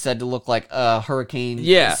appear, like you said, to look like a hurricane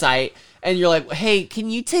site. And you're like, hey,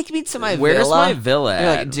 can you take me to my villa? Where's my villa at?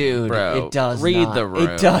 You're like, dude, bro, it does read not. the room.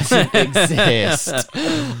 It doesn't exist.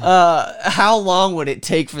 How long would it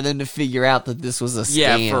take for them to figure out that this was a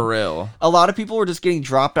scam? Yeah, for real. A lot of people were just getting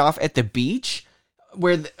dropped off at the beach,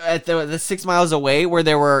 where at the 6 miles away, where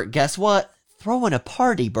they were, guess what? Throwing a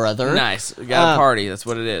party, brother. Nice. We got a party. That's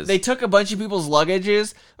what it is. They took a bunch of people's luggage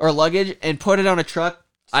and put it on a truck.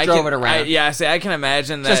 Drove it around. I can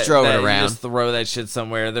imagine that. Just drove it around. You just throw that shit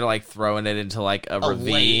somewhere. They're like throwing it into like a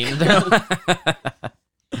ravine.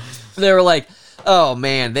 They were like, "Oh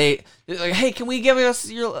man, they're like, hey, can we give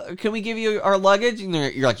you our luggage?" And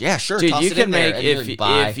you're like, "Yeah, sure." Dude, toss you it could in there. make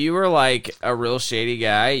if you were like a real shady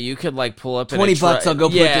guy, you could like pull up $20. I'll go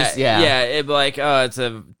put this. Yeah. It'd be like, oh, it's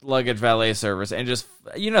a luggage valet service, and just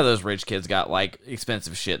those rich kids got like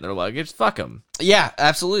expensive shit in their luggage. Fuck them. Yeah,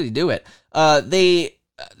 absolutely, do it.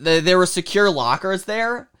 There were secure lockers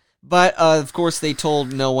there, but of course they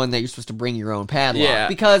told no one that you're supposed to bring your own padlock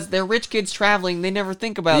because they're rich kids traveling. They never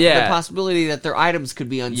think about the possibility that their items could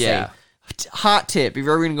be unsafe. Yeah. Hot tip: if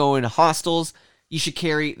you're ever going to go into hostels, you should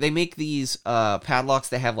carry. They make these padlocks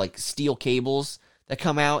that have like steel cables that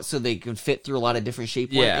come out so they can fit through a lot of different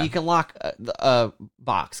shapes. Yeah, and you can lock a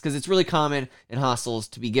box because it's really common in hostels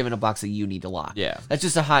to be given a box that you need to lock. Yeah, that's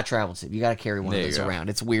just a hot travel tip. You got to carry one of those around.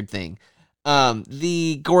 It's a weird thing.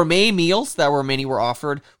 The gourmet meals that were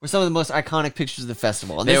offered were some of the most iconic pictures of the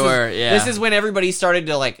festival. And this is when everybody started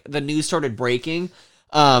to the news started breaking.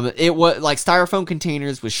 It was like styrofoam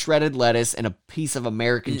containers with shredded lettuce and a piece of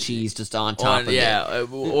American cheese just on top of it.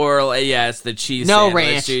 It's the cheese. No sandwich,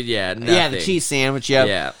 ranch, dude. Yeah, the cheese sandwich. Yep.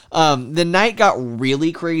 Yeah. The night got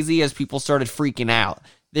really crazy as people started freaking out.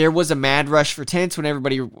 There was a mad rush for tents when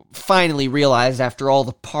everybody finally realized after all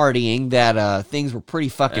the partying that things were pretty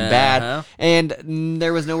fucking bad, and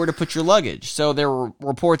there was nowhere to put your luggage. So there were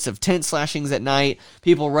reports of tent slashings at night,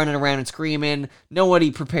 people running around and screaming, nobody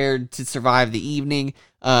prepared to survive the evening.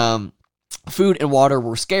 Food and water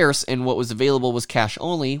were scarce, and what was available was cash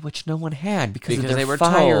only, which no one had because of their they were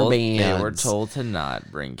fire told, bans. They were told to not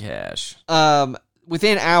bring cash.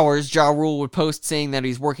 Within hours, Ja Rule would post saying that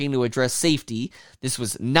he's working to address safety. This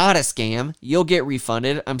was not a scam. You'll get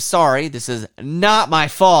refunded. I'm sorry. This is not my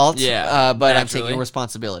fault. Yeah, but I'm taking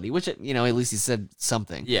responsibility, which, at least he said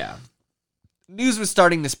something. Yeah. News was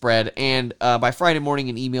starting to spread, and by Friday morning,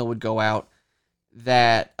 an email would go out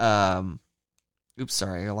that... oops,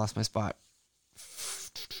 sorry. I lost my spot.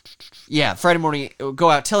 Yeah, Friday morning, it would go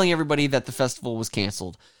out telling everybody that the festival was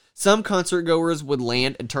canceled. Some concert goers would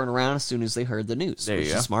land and turn around as soon as they heard the news, which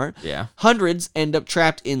is smart. Yeah. Hundreds end up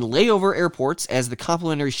trapped in layover airports as the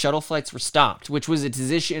complimentary shuttle flights were stopped, which was a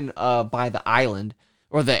decision by the island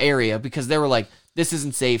or the area because they were like, this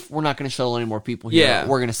isn't safe. We're not going to shuttle any more people here. Yeah.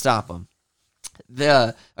 We're going to stop them.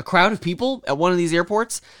 A crowd of people at one of these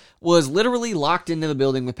airports was literally locked into the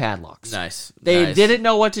building with padlocks. Nice. They didn't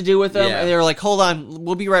know what to do with them, and they were like, hold on,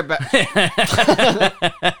 we'll be right back.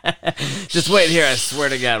 Just wait here, I swear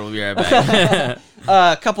to God, we'll be right back.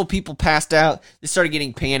 A couple people passed out. They started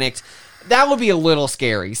getting panicked. That would be a little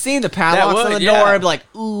scary. Seeing the padlocks on the door, I'd be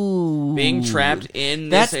like, ooh. Being trapped in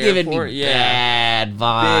this airport. That's giving me bad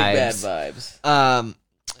vibes. Big bad vibes.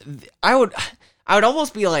 I would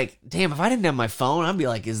almost be like, damn, if I didn't have my phone, I'd be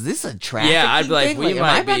like, is this a trafficking thing? Yeah, I'd be like, am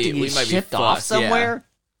I about to get shipped off somewhere?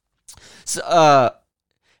 Yeah. So,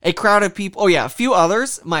 a crowd of people. Oh, yeah, a few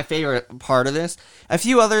others. My favorite part of this. A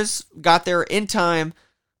few others got there in time,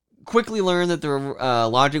 quickly learned that their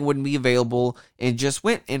lodging wouldn't be available, and just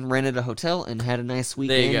went and rented a hotel and had a nice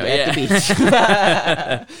weekend at the beach.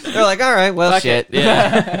 They're like, all right, well, shit.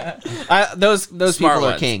 Yeah. Those people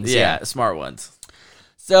are kings. Yeah, smart ones.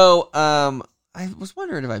 So, I was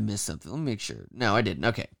wondering if I missed something. Let me make sure. No, I didn't.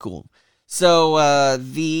 Okay, cool. So,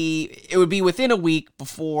 it would be within a week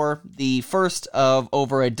before the first of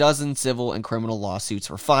over a dozen civil and criminal lawsuits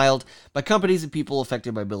were filed by companies and people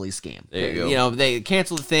affected by Billy's scam. There you go. They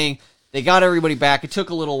canceled the thing. They got everybody back. It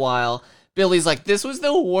took a little while. Billy's like, this was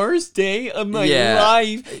the worst day of my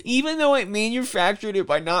life, even though I manufactured it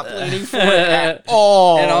by not planning for it at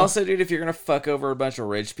all. And also, dude, if you're going to fuck over a bunch of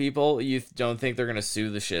rich people, you don't think they're going to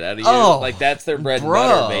sue the shit out of you? Like, that's their bread and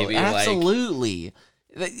butter, baby. Absolutely.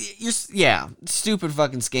 Stupid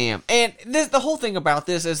fucking scam. And the whole thing about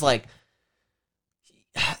this is like,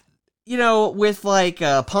 with like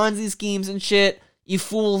Ponzi schemes and shit, you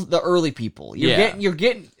fool the early people. You're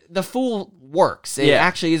getting the fool works. It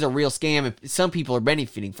actually is a real scam, and some people are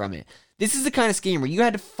benefiting from it. This is the kind of scam where you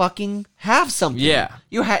had to fucking have something. Yeah.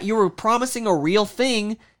 You were promising a real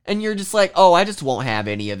thing, and you're just like, oh, I just won't have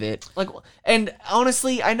any of it. Like, and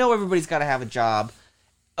honestly, I know everybody's got to have a job.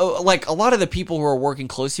 Like, a lot of the people who are working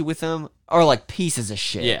closely with them are like pieces of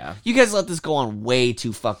shit. Yeah. You guys let this go on way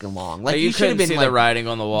too fucking long. Like, you should have been see the writing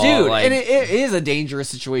on the wall. Dude, and it is a dangerous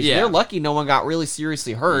situation. Yeah. They're lucky no one got really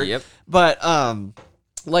seriously hurt. Yep. But,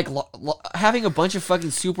 like, having a bunch of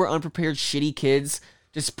fucking super unprepared shitty kids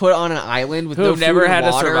just put on an island with no food never and had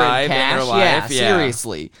water to survive and cash. in their life. Yeah,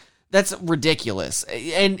 seriously. That's ridiculous.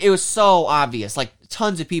 And it was so obvious. Like,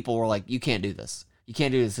 tons of people were like, you can't do this. You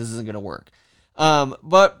can't do this. This isn't going to work.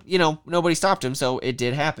 But, nobody stopped him, so it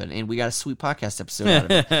did happen, and we got a sweet podcast episode out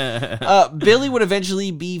of it. Billy would eventually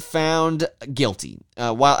be found guilty.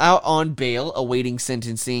 While out on bail, awaiting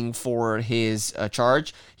sentencing for his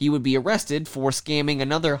charge, he would be arrested for scamming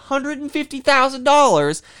another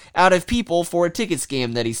 $150,000 out of people for a ticket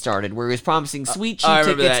scam that he started, where he was promising sweet, cheap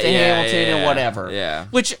tickets to Hamilton and whatever. Yeah.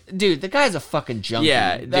 Which, dude, the guy's a fucking junkie.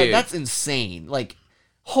 Yeah, dude. That's insane.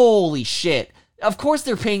 Holy shit. Of course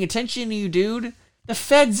they're paying attention to you, dude. The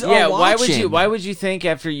feds are watching. Why would you think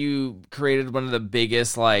after you created one of the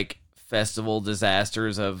biggest festival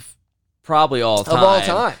disasters of probably all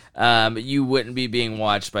time, you wouldn't be being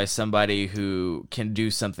watched by somebody who can do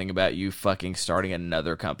something about you fucking starting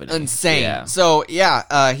another company? Insane. Yeah. So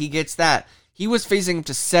he gets that. He was facing up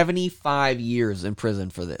to 75 years in prison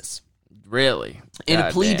for this. Really? In a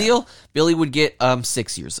plea deal, Billy would get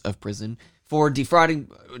 6 years of prison for defrauding,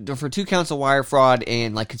 for 2 counts of wire fraud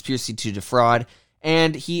and conspiracy to defraud,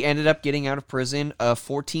 and he ended up getting out of prison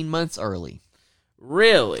 14 months early.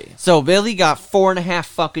 Really? So Billy got 4.5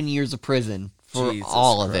 fucking years of prison for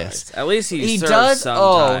all of this. At least he does some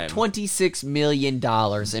owe time. $26 million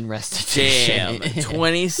in restitution. Damn,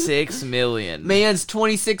 $26 million. Man's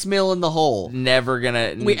 $26 million in the hole. Never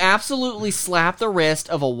gonna. We absolutely slapped the wrist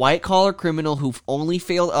of a white-collar criminal who only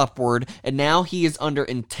failed upward, and now he is under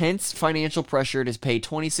intense financial pressure to pay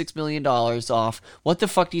 $26 million off. What the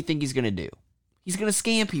fuck do you think he's gonna do? He's gonna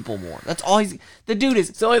scam people more. That's all he's... The dude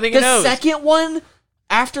is... It's the only thing he knows. The second one...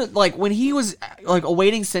 After, when he was,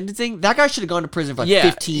 awaiting sentencing, that guy should have gone to prison for,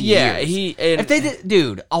 15 years. Yeah, if they did...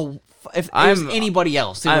 Dude, if it was anybody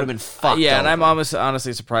else, they would have been fucked Yeah, over. and I'm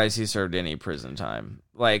honestly surprised he served any prison time.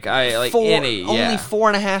 Only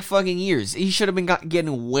 4.5 fucking years. He should have been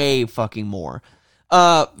getting way fucking more.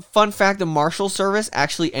 Fun fact, the Marshal Service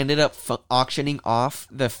actually ended up auctioning off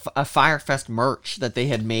the Firefest merch that they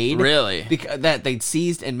had made. Really? That they'd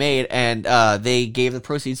seized and made, and they gave the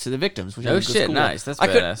proceeds to the victims, which I think was cool. Nice. That's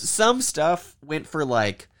badass. Some stuff went for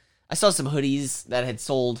I saw some hoodies that had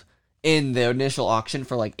sold in the initial auction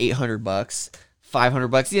for $800,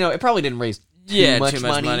 $500. It probably didn't raise too much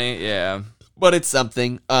money. Yeah. But it's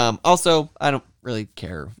something. Also, I don't really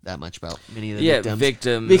care that much about many of the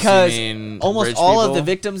victims. Because almost all of the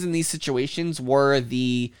victims in these situations were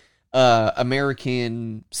the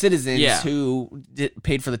American citizens who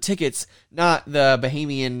paid for the tickets, not the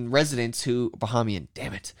residents who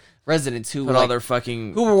put all their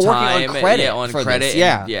fucking who were working on credit for this.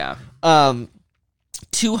 Yeah.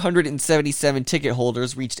 277 ticket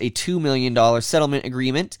holders reached a $2 million settlement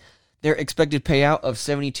agreement. Their expected payout of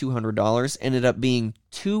 $7,200 ended up being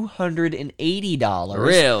 $280.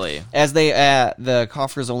 Really? As the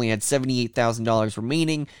coffers only had $78,000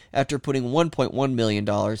 remaining after putting $1.1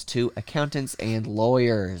 million to accountants and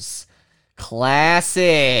lawyers.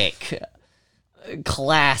 Classic.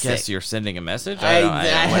 Guess you're sending a message?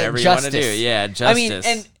 Whatever you want to do. Yeah, justice. I mean,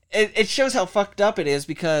 and it shows how fucked up it is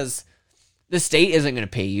because the state isn't going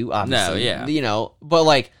to pay you, obviously. No, yeah.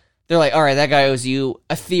 But they're like, all right, that guy owes you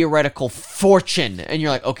a theoretical fortune. And you're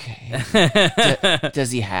like, okay,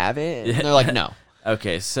 does he have it? And they're like, no.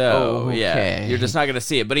 Okay, so, yeah, you're just not going to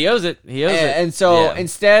see it. But he owes it. And so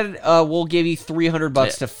instead, we'll give you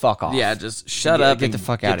 $300 to fuck off. Yeah, just shut up get the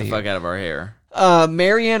fuck out of here. Get the fuck out of our hair.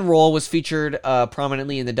 Marianne Roll was featured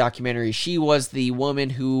prominently in the documentary. She was the woman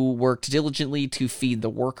who worked diligently to feed the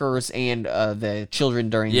workers and the children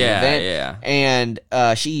during the event. Yeah. And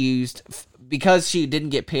she used because she didn't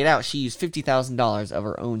get paid out, she used $50,000 of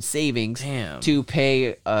her own savings to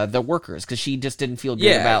pay the workers because she just didn't feel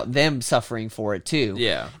good about them suffering for it too.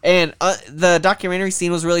 Yeah. And the documentary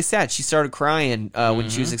scene was really sad. She started crying when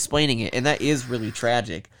she was explaining it, and that is really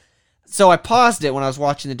tragic. So I paused it when I was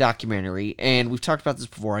watching the documentary, and we've talked about this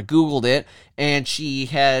before. I Googled it, and she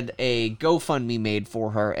had a GoFundMe made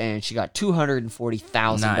for her, and she got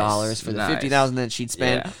 $240,000 for the $50,000 that she'd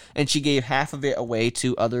spent, and she gave half of it away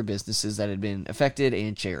to other businesses that had been affected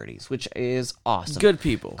and charities, which is awesome. Good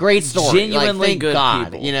people. Great story. Genuinely thank good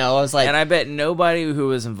God. people. You know, I was like... And I bet nobody who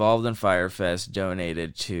was involved in Firefest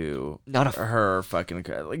donated to her fucking...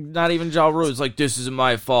 Like, not even Ja Rule. It's like, this isn't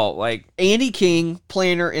my fault. Like, Andy King,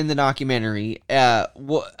 planner in the documentary,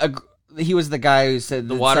 he was the guy who said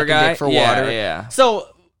the water guy for water. Yeah. So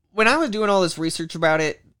when I was doing all this research about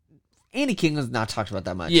it, Andy King was not talked about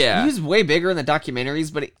that much. Yeah. He was way bigger in the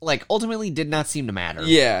documentaries, but it, ultimately did not seem to matter.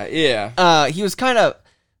 Yeah, yeah. He was kind of,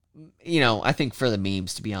 I think for the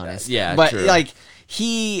memes, to be honest. Yeah, but true.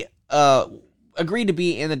 He agreed to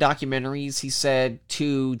be in the documentaries. He said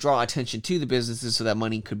to draw attention to the businesses so that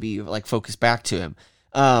money could be focused back to him.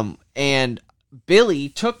 And Billy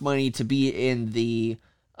took money to be in the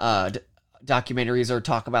documentaries or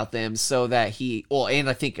talk about them so that and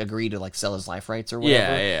I think agreed to sell his life rights or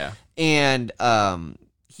whatever. Yeah. And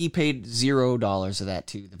he paid $0 of that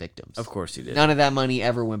to the victims. Of course he did. None of that money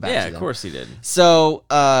ever went back to them. Yeah, of course he did. So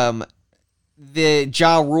the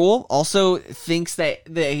Ja Rule also thinks that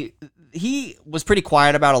he was pretty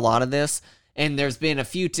quiet about a lot of this, and there's been a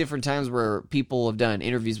few different times where people have done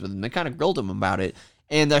interviews with him and kind of grilled him about it.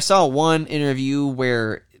 And I saw one interview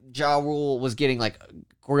where Ja Rule was getting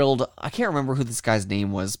grilled. I can't remember who this guy's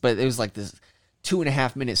name was, but it was this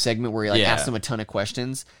 2.5 minute segment where he asked him a ton of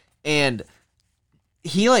questions. And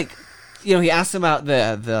he he asked him about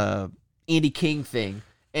the Andy King thing.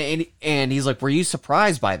 And he's like, were you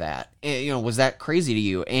surprised by that? And, was that crazy to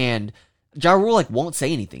you? And Ja Rule won't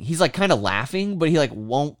say anything. He's kind of laughing, but he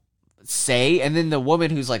won't say. And then the woman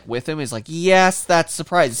who's with him is like, yes, that's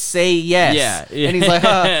surprised. Say yes. Yeah. And he's like,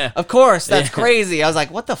 of course, that's crazy. I was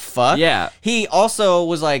like, what the fuck? Yeah. He also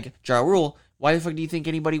was like, Ja Rule, why the fuck do you think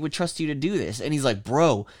anybody would trust you to do this? And he's like,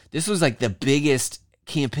 bro, this was the biggest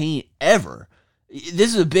campaign ever. This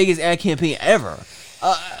is the biggest ad campaign ever.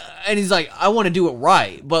 And he's like, I want to do it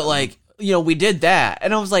right, but we did that.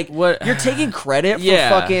 And I was like, what? You're taking credit for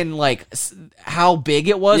fucking how big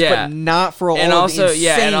it was, but not for all and also, the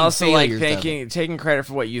insane and also failures taking credit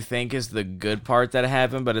for what you think is the good part that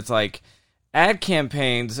happened, but it's ad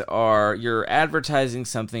campaigns are, you're advertising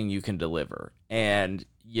something you can deliver, and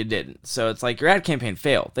you didn't. So it's your ad campaign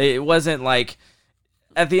failed. It wasn't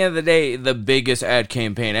at the end of the day, the biggest ad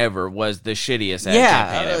campaign ever was the shittiest ad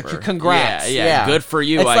campaign ever. Congrats. Yeah. Good for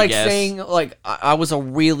you, it's I guess. It's saying, I was a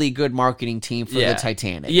really good marketing team for the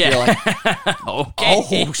Titanic. Yeah. You're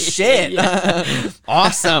okay. Oh, shit.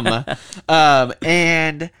 Awesome.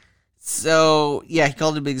 And so, he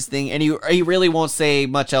called it the biggest thing. And he really won't say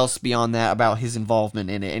much else beyond that about his involvement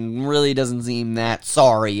in it. And really doesn't seem that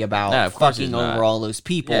sorry about fucking over all those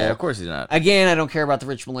people. Yeah, of course he's not. Again, I don't care about the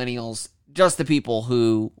rich millennials. Just the people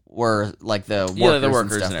who were the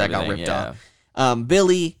workers and stuff that got ripped off.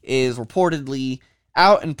 Billy is reportedly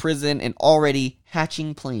out in prison and already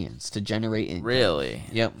hatching plans to generate income. Really?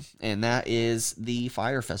 Yep. And that is the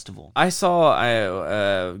Fire Festival. I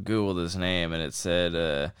Googled his name and it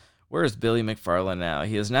said, where is Billy McFarland now?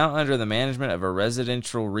 He is now under the management of a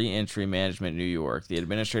residential reentry management New York, the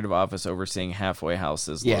administrative office overseeing halfway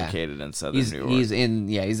houses located in southern New York. He's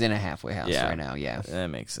in a halfway house right now, That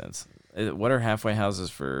makes sense. What are halfway houses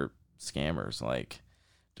for scammers?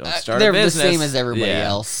 Don't start a business. They're the same as everybody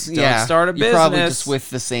else. Don't start a business. You're probably just with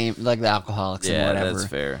the same, the alcoholics and whatever.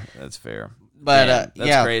 That's fair. But,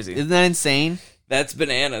 that's crazy. Isn't that insane? That's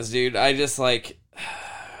bananas, dude. I just, I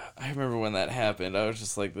remember when that happened. I was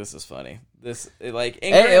just like, this is funny. It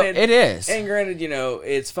is. And granted,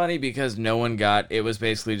 it's funny because it was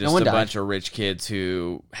basically just a bunch of rich kids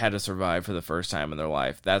who had to survive for the first time in their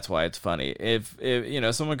life. That's why it's funny. If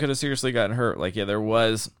someone could have seriously gotten hurt,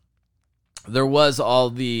 there was all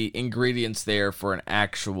the ingredients there for an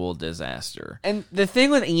actual disaster. And the thing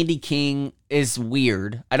with Andy King is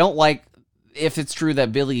weird. I don't like if it's true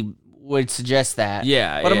that Billy would suggest that.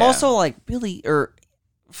 Yeah, but I'm also like, Billy, or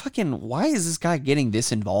fucking, why is this guy getting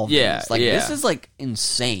this involved in this? This is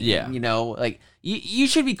insane. Yeah. You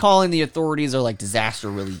should be calling the authorities or disaster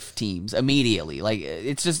relief teams immediately.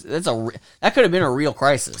 It's just, that could have been a real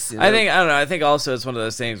crisis. I don't know. I think also it's one of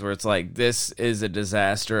those things where it's this is a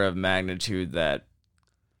disaster of magnitude that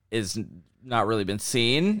is not really been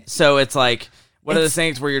seen. So it's one of those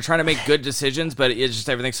things where you're trying to make good decisions, but it's just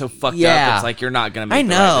everything's so fucked up. It's like you're not gonna make. I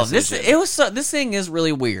know the right this thing is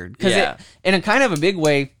really weird because in a kind of a big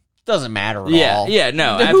way doesn't matter at all.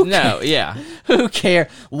 Who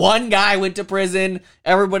cares? One guy went to prison.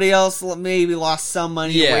 Everybody else maybe lost some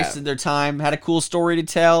money, wasted their time, had a cool story to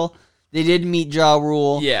tell. They did meet Ja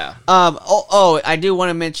Rule. Yeah. I do want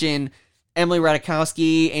to mention Emily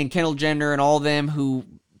Ratajkowski and Kendall Jenner and all of them who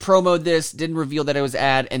promoted this, didn't reveal that it was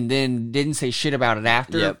ad, and then didn't say shit about it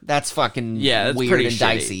after. Yep. That's fucking weird and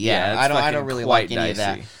dicey. Yeah, I don't really like any of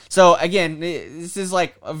that. So again, this is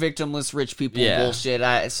like a victimless rich people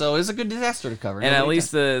bullshit. So it's a good disaster to cover. And at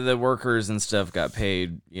least the workers and stuff got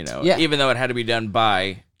paid, even though it had to be done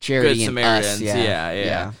by Charity Good Samaritans. Us,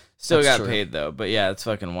 yeah. Still got paid though. But yeah, it's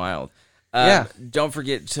fucking wild. Don't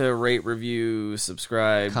forget to rate, review,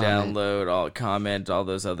 subscribe, download, comment, all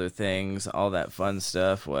those other things, all that fun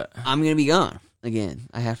stuff. What? I'm gonna be gone again.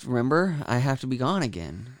 I have to be gone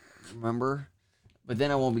again. Remember? But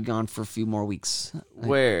then I won't be gone for a few more weeks.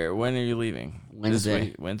 Where? When are you leaving?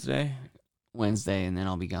 Wednesday. Wednesday, and then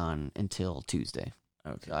I'll be gone until Tuesday.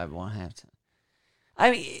 Okay. So I won't have to.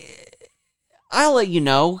 I mean, I'll let you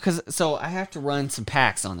know so I have to run some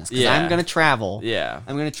packs on this because I'm going to travel. Yeah.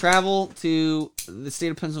 I'm going to travel to the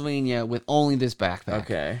state of Pennsylvania with only this backpack.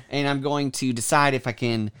 Okay. And I'm going to decide if I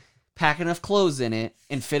can pack enough clothes in it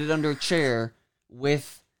and fit it under a chair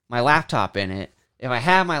with my laptop in it. If I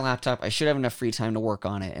have my laptop, I should have enough free time to work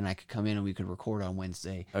on it, and I could come in and we could record on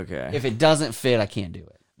Wednesday. Okay. If it doesn't fit, I can't do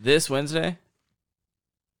it. This Wednesday?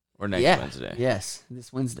 Or next Wednesday? Yes,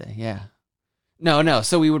 this Wednesday, yeah. No.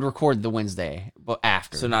 So we would record the Wednesday, but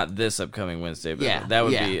after. So not this upcoming Wednesday, but that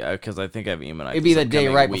would be because I think I've emailed. It'd be the day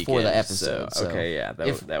right before the episode. So, okay,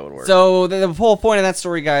 that would work. So the whole point of that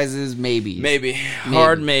story, guys, is maybe.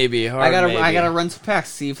 Hard maybe. I gotta run some packs,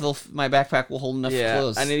 see if my backpack will hold enough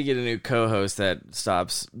clothes. I need to get a new co-host that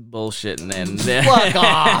stops bullshitting and fuck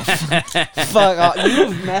off. Fuck off.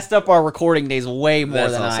 You've messed up our recording days way more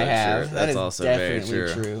than I have. True. That's also very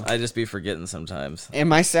true. I just be forgetting sometimes. And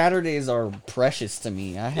my Saturdays are precious to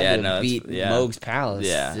me. I had to beat Moog's Palace.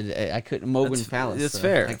 I couldn't Moog's Palace. It's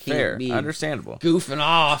fair. Understandable. Goofing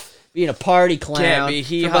off, being a party clown. Can't be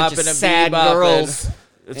he-hopping and sad girls.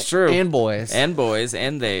 It's true. And boys. And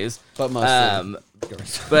theys. But mostly.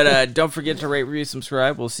 But don't forget to rate, review,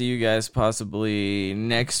 subscribe. We'll see you guys possibly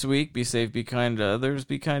next week. Be safe, be kind to others,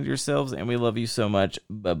 be kind to yourselves, and we love you so much.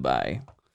 Bye-bye.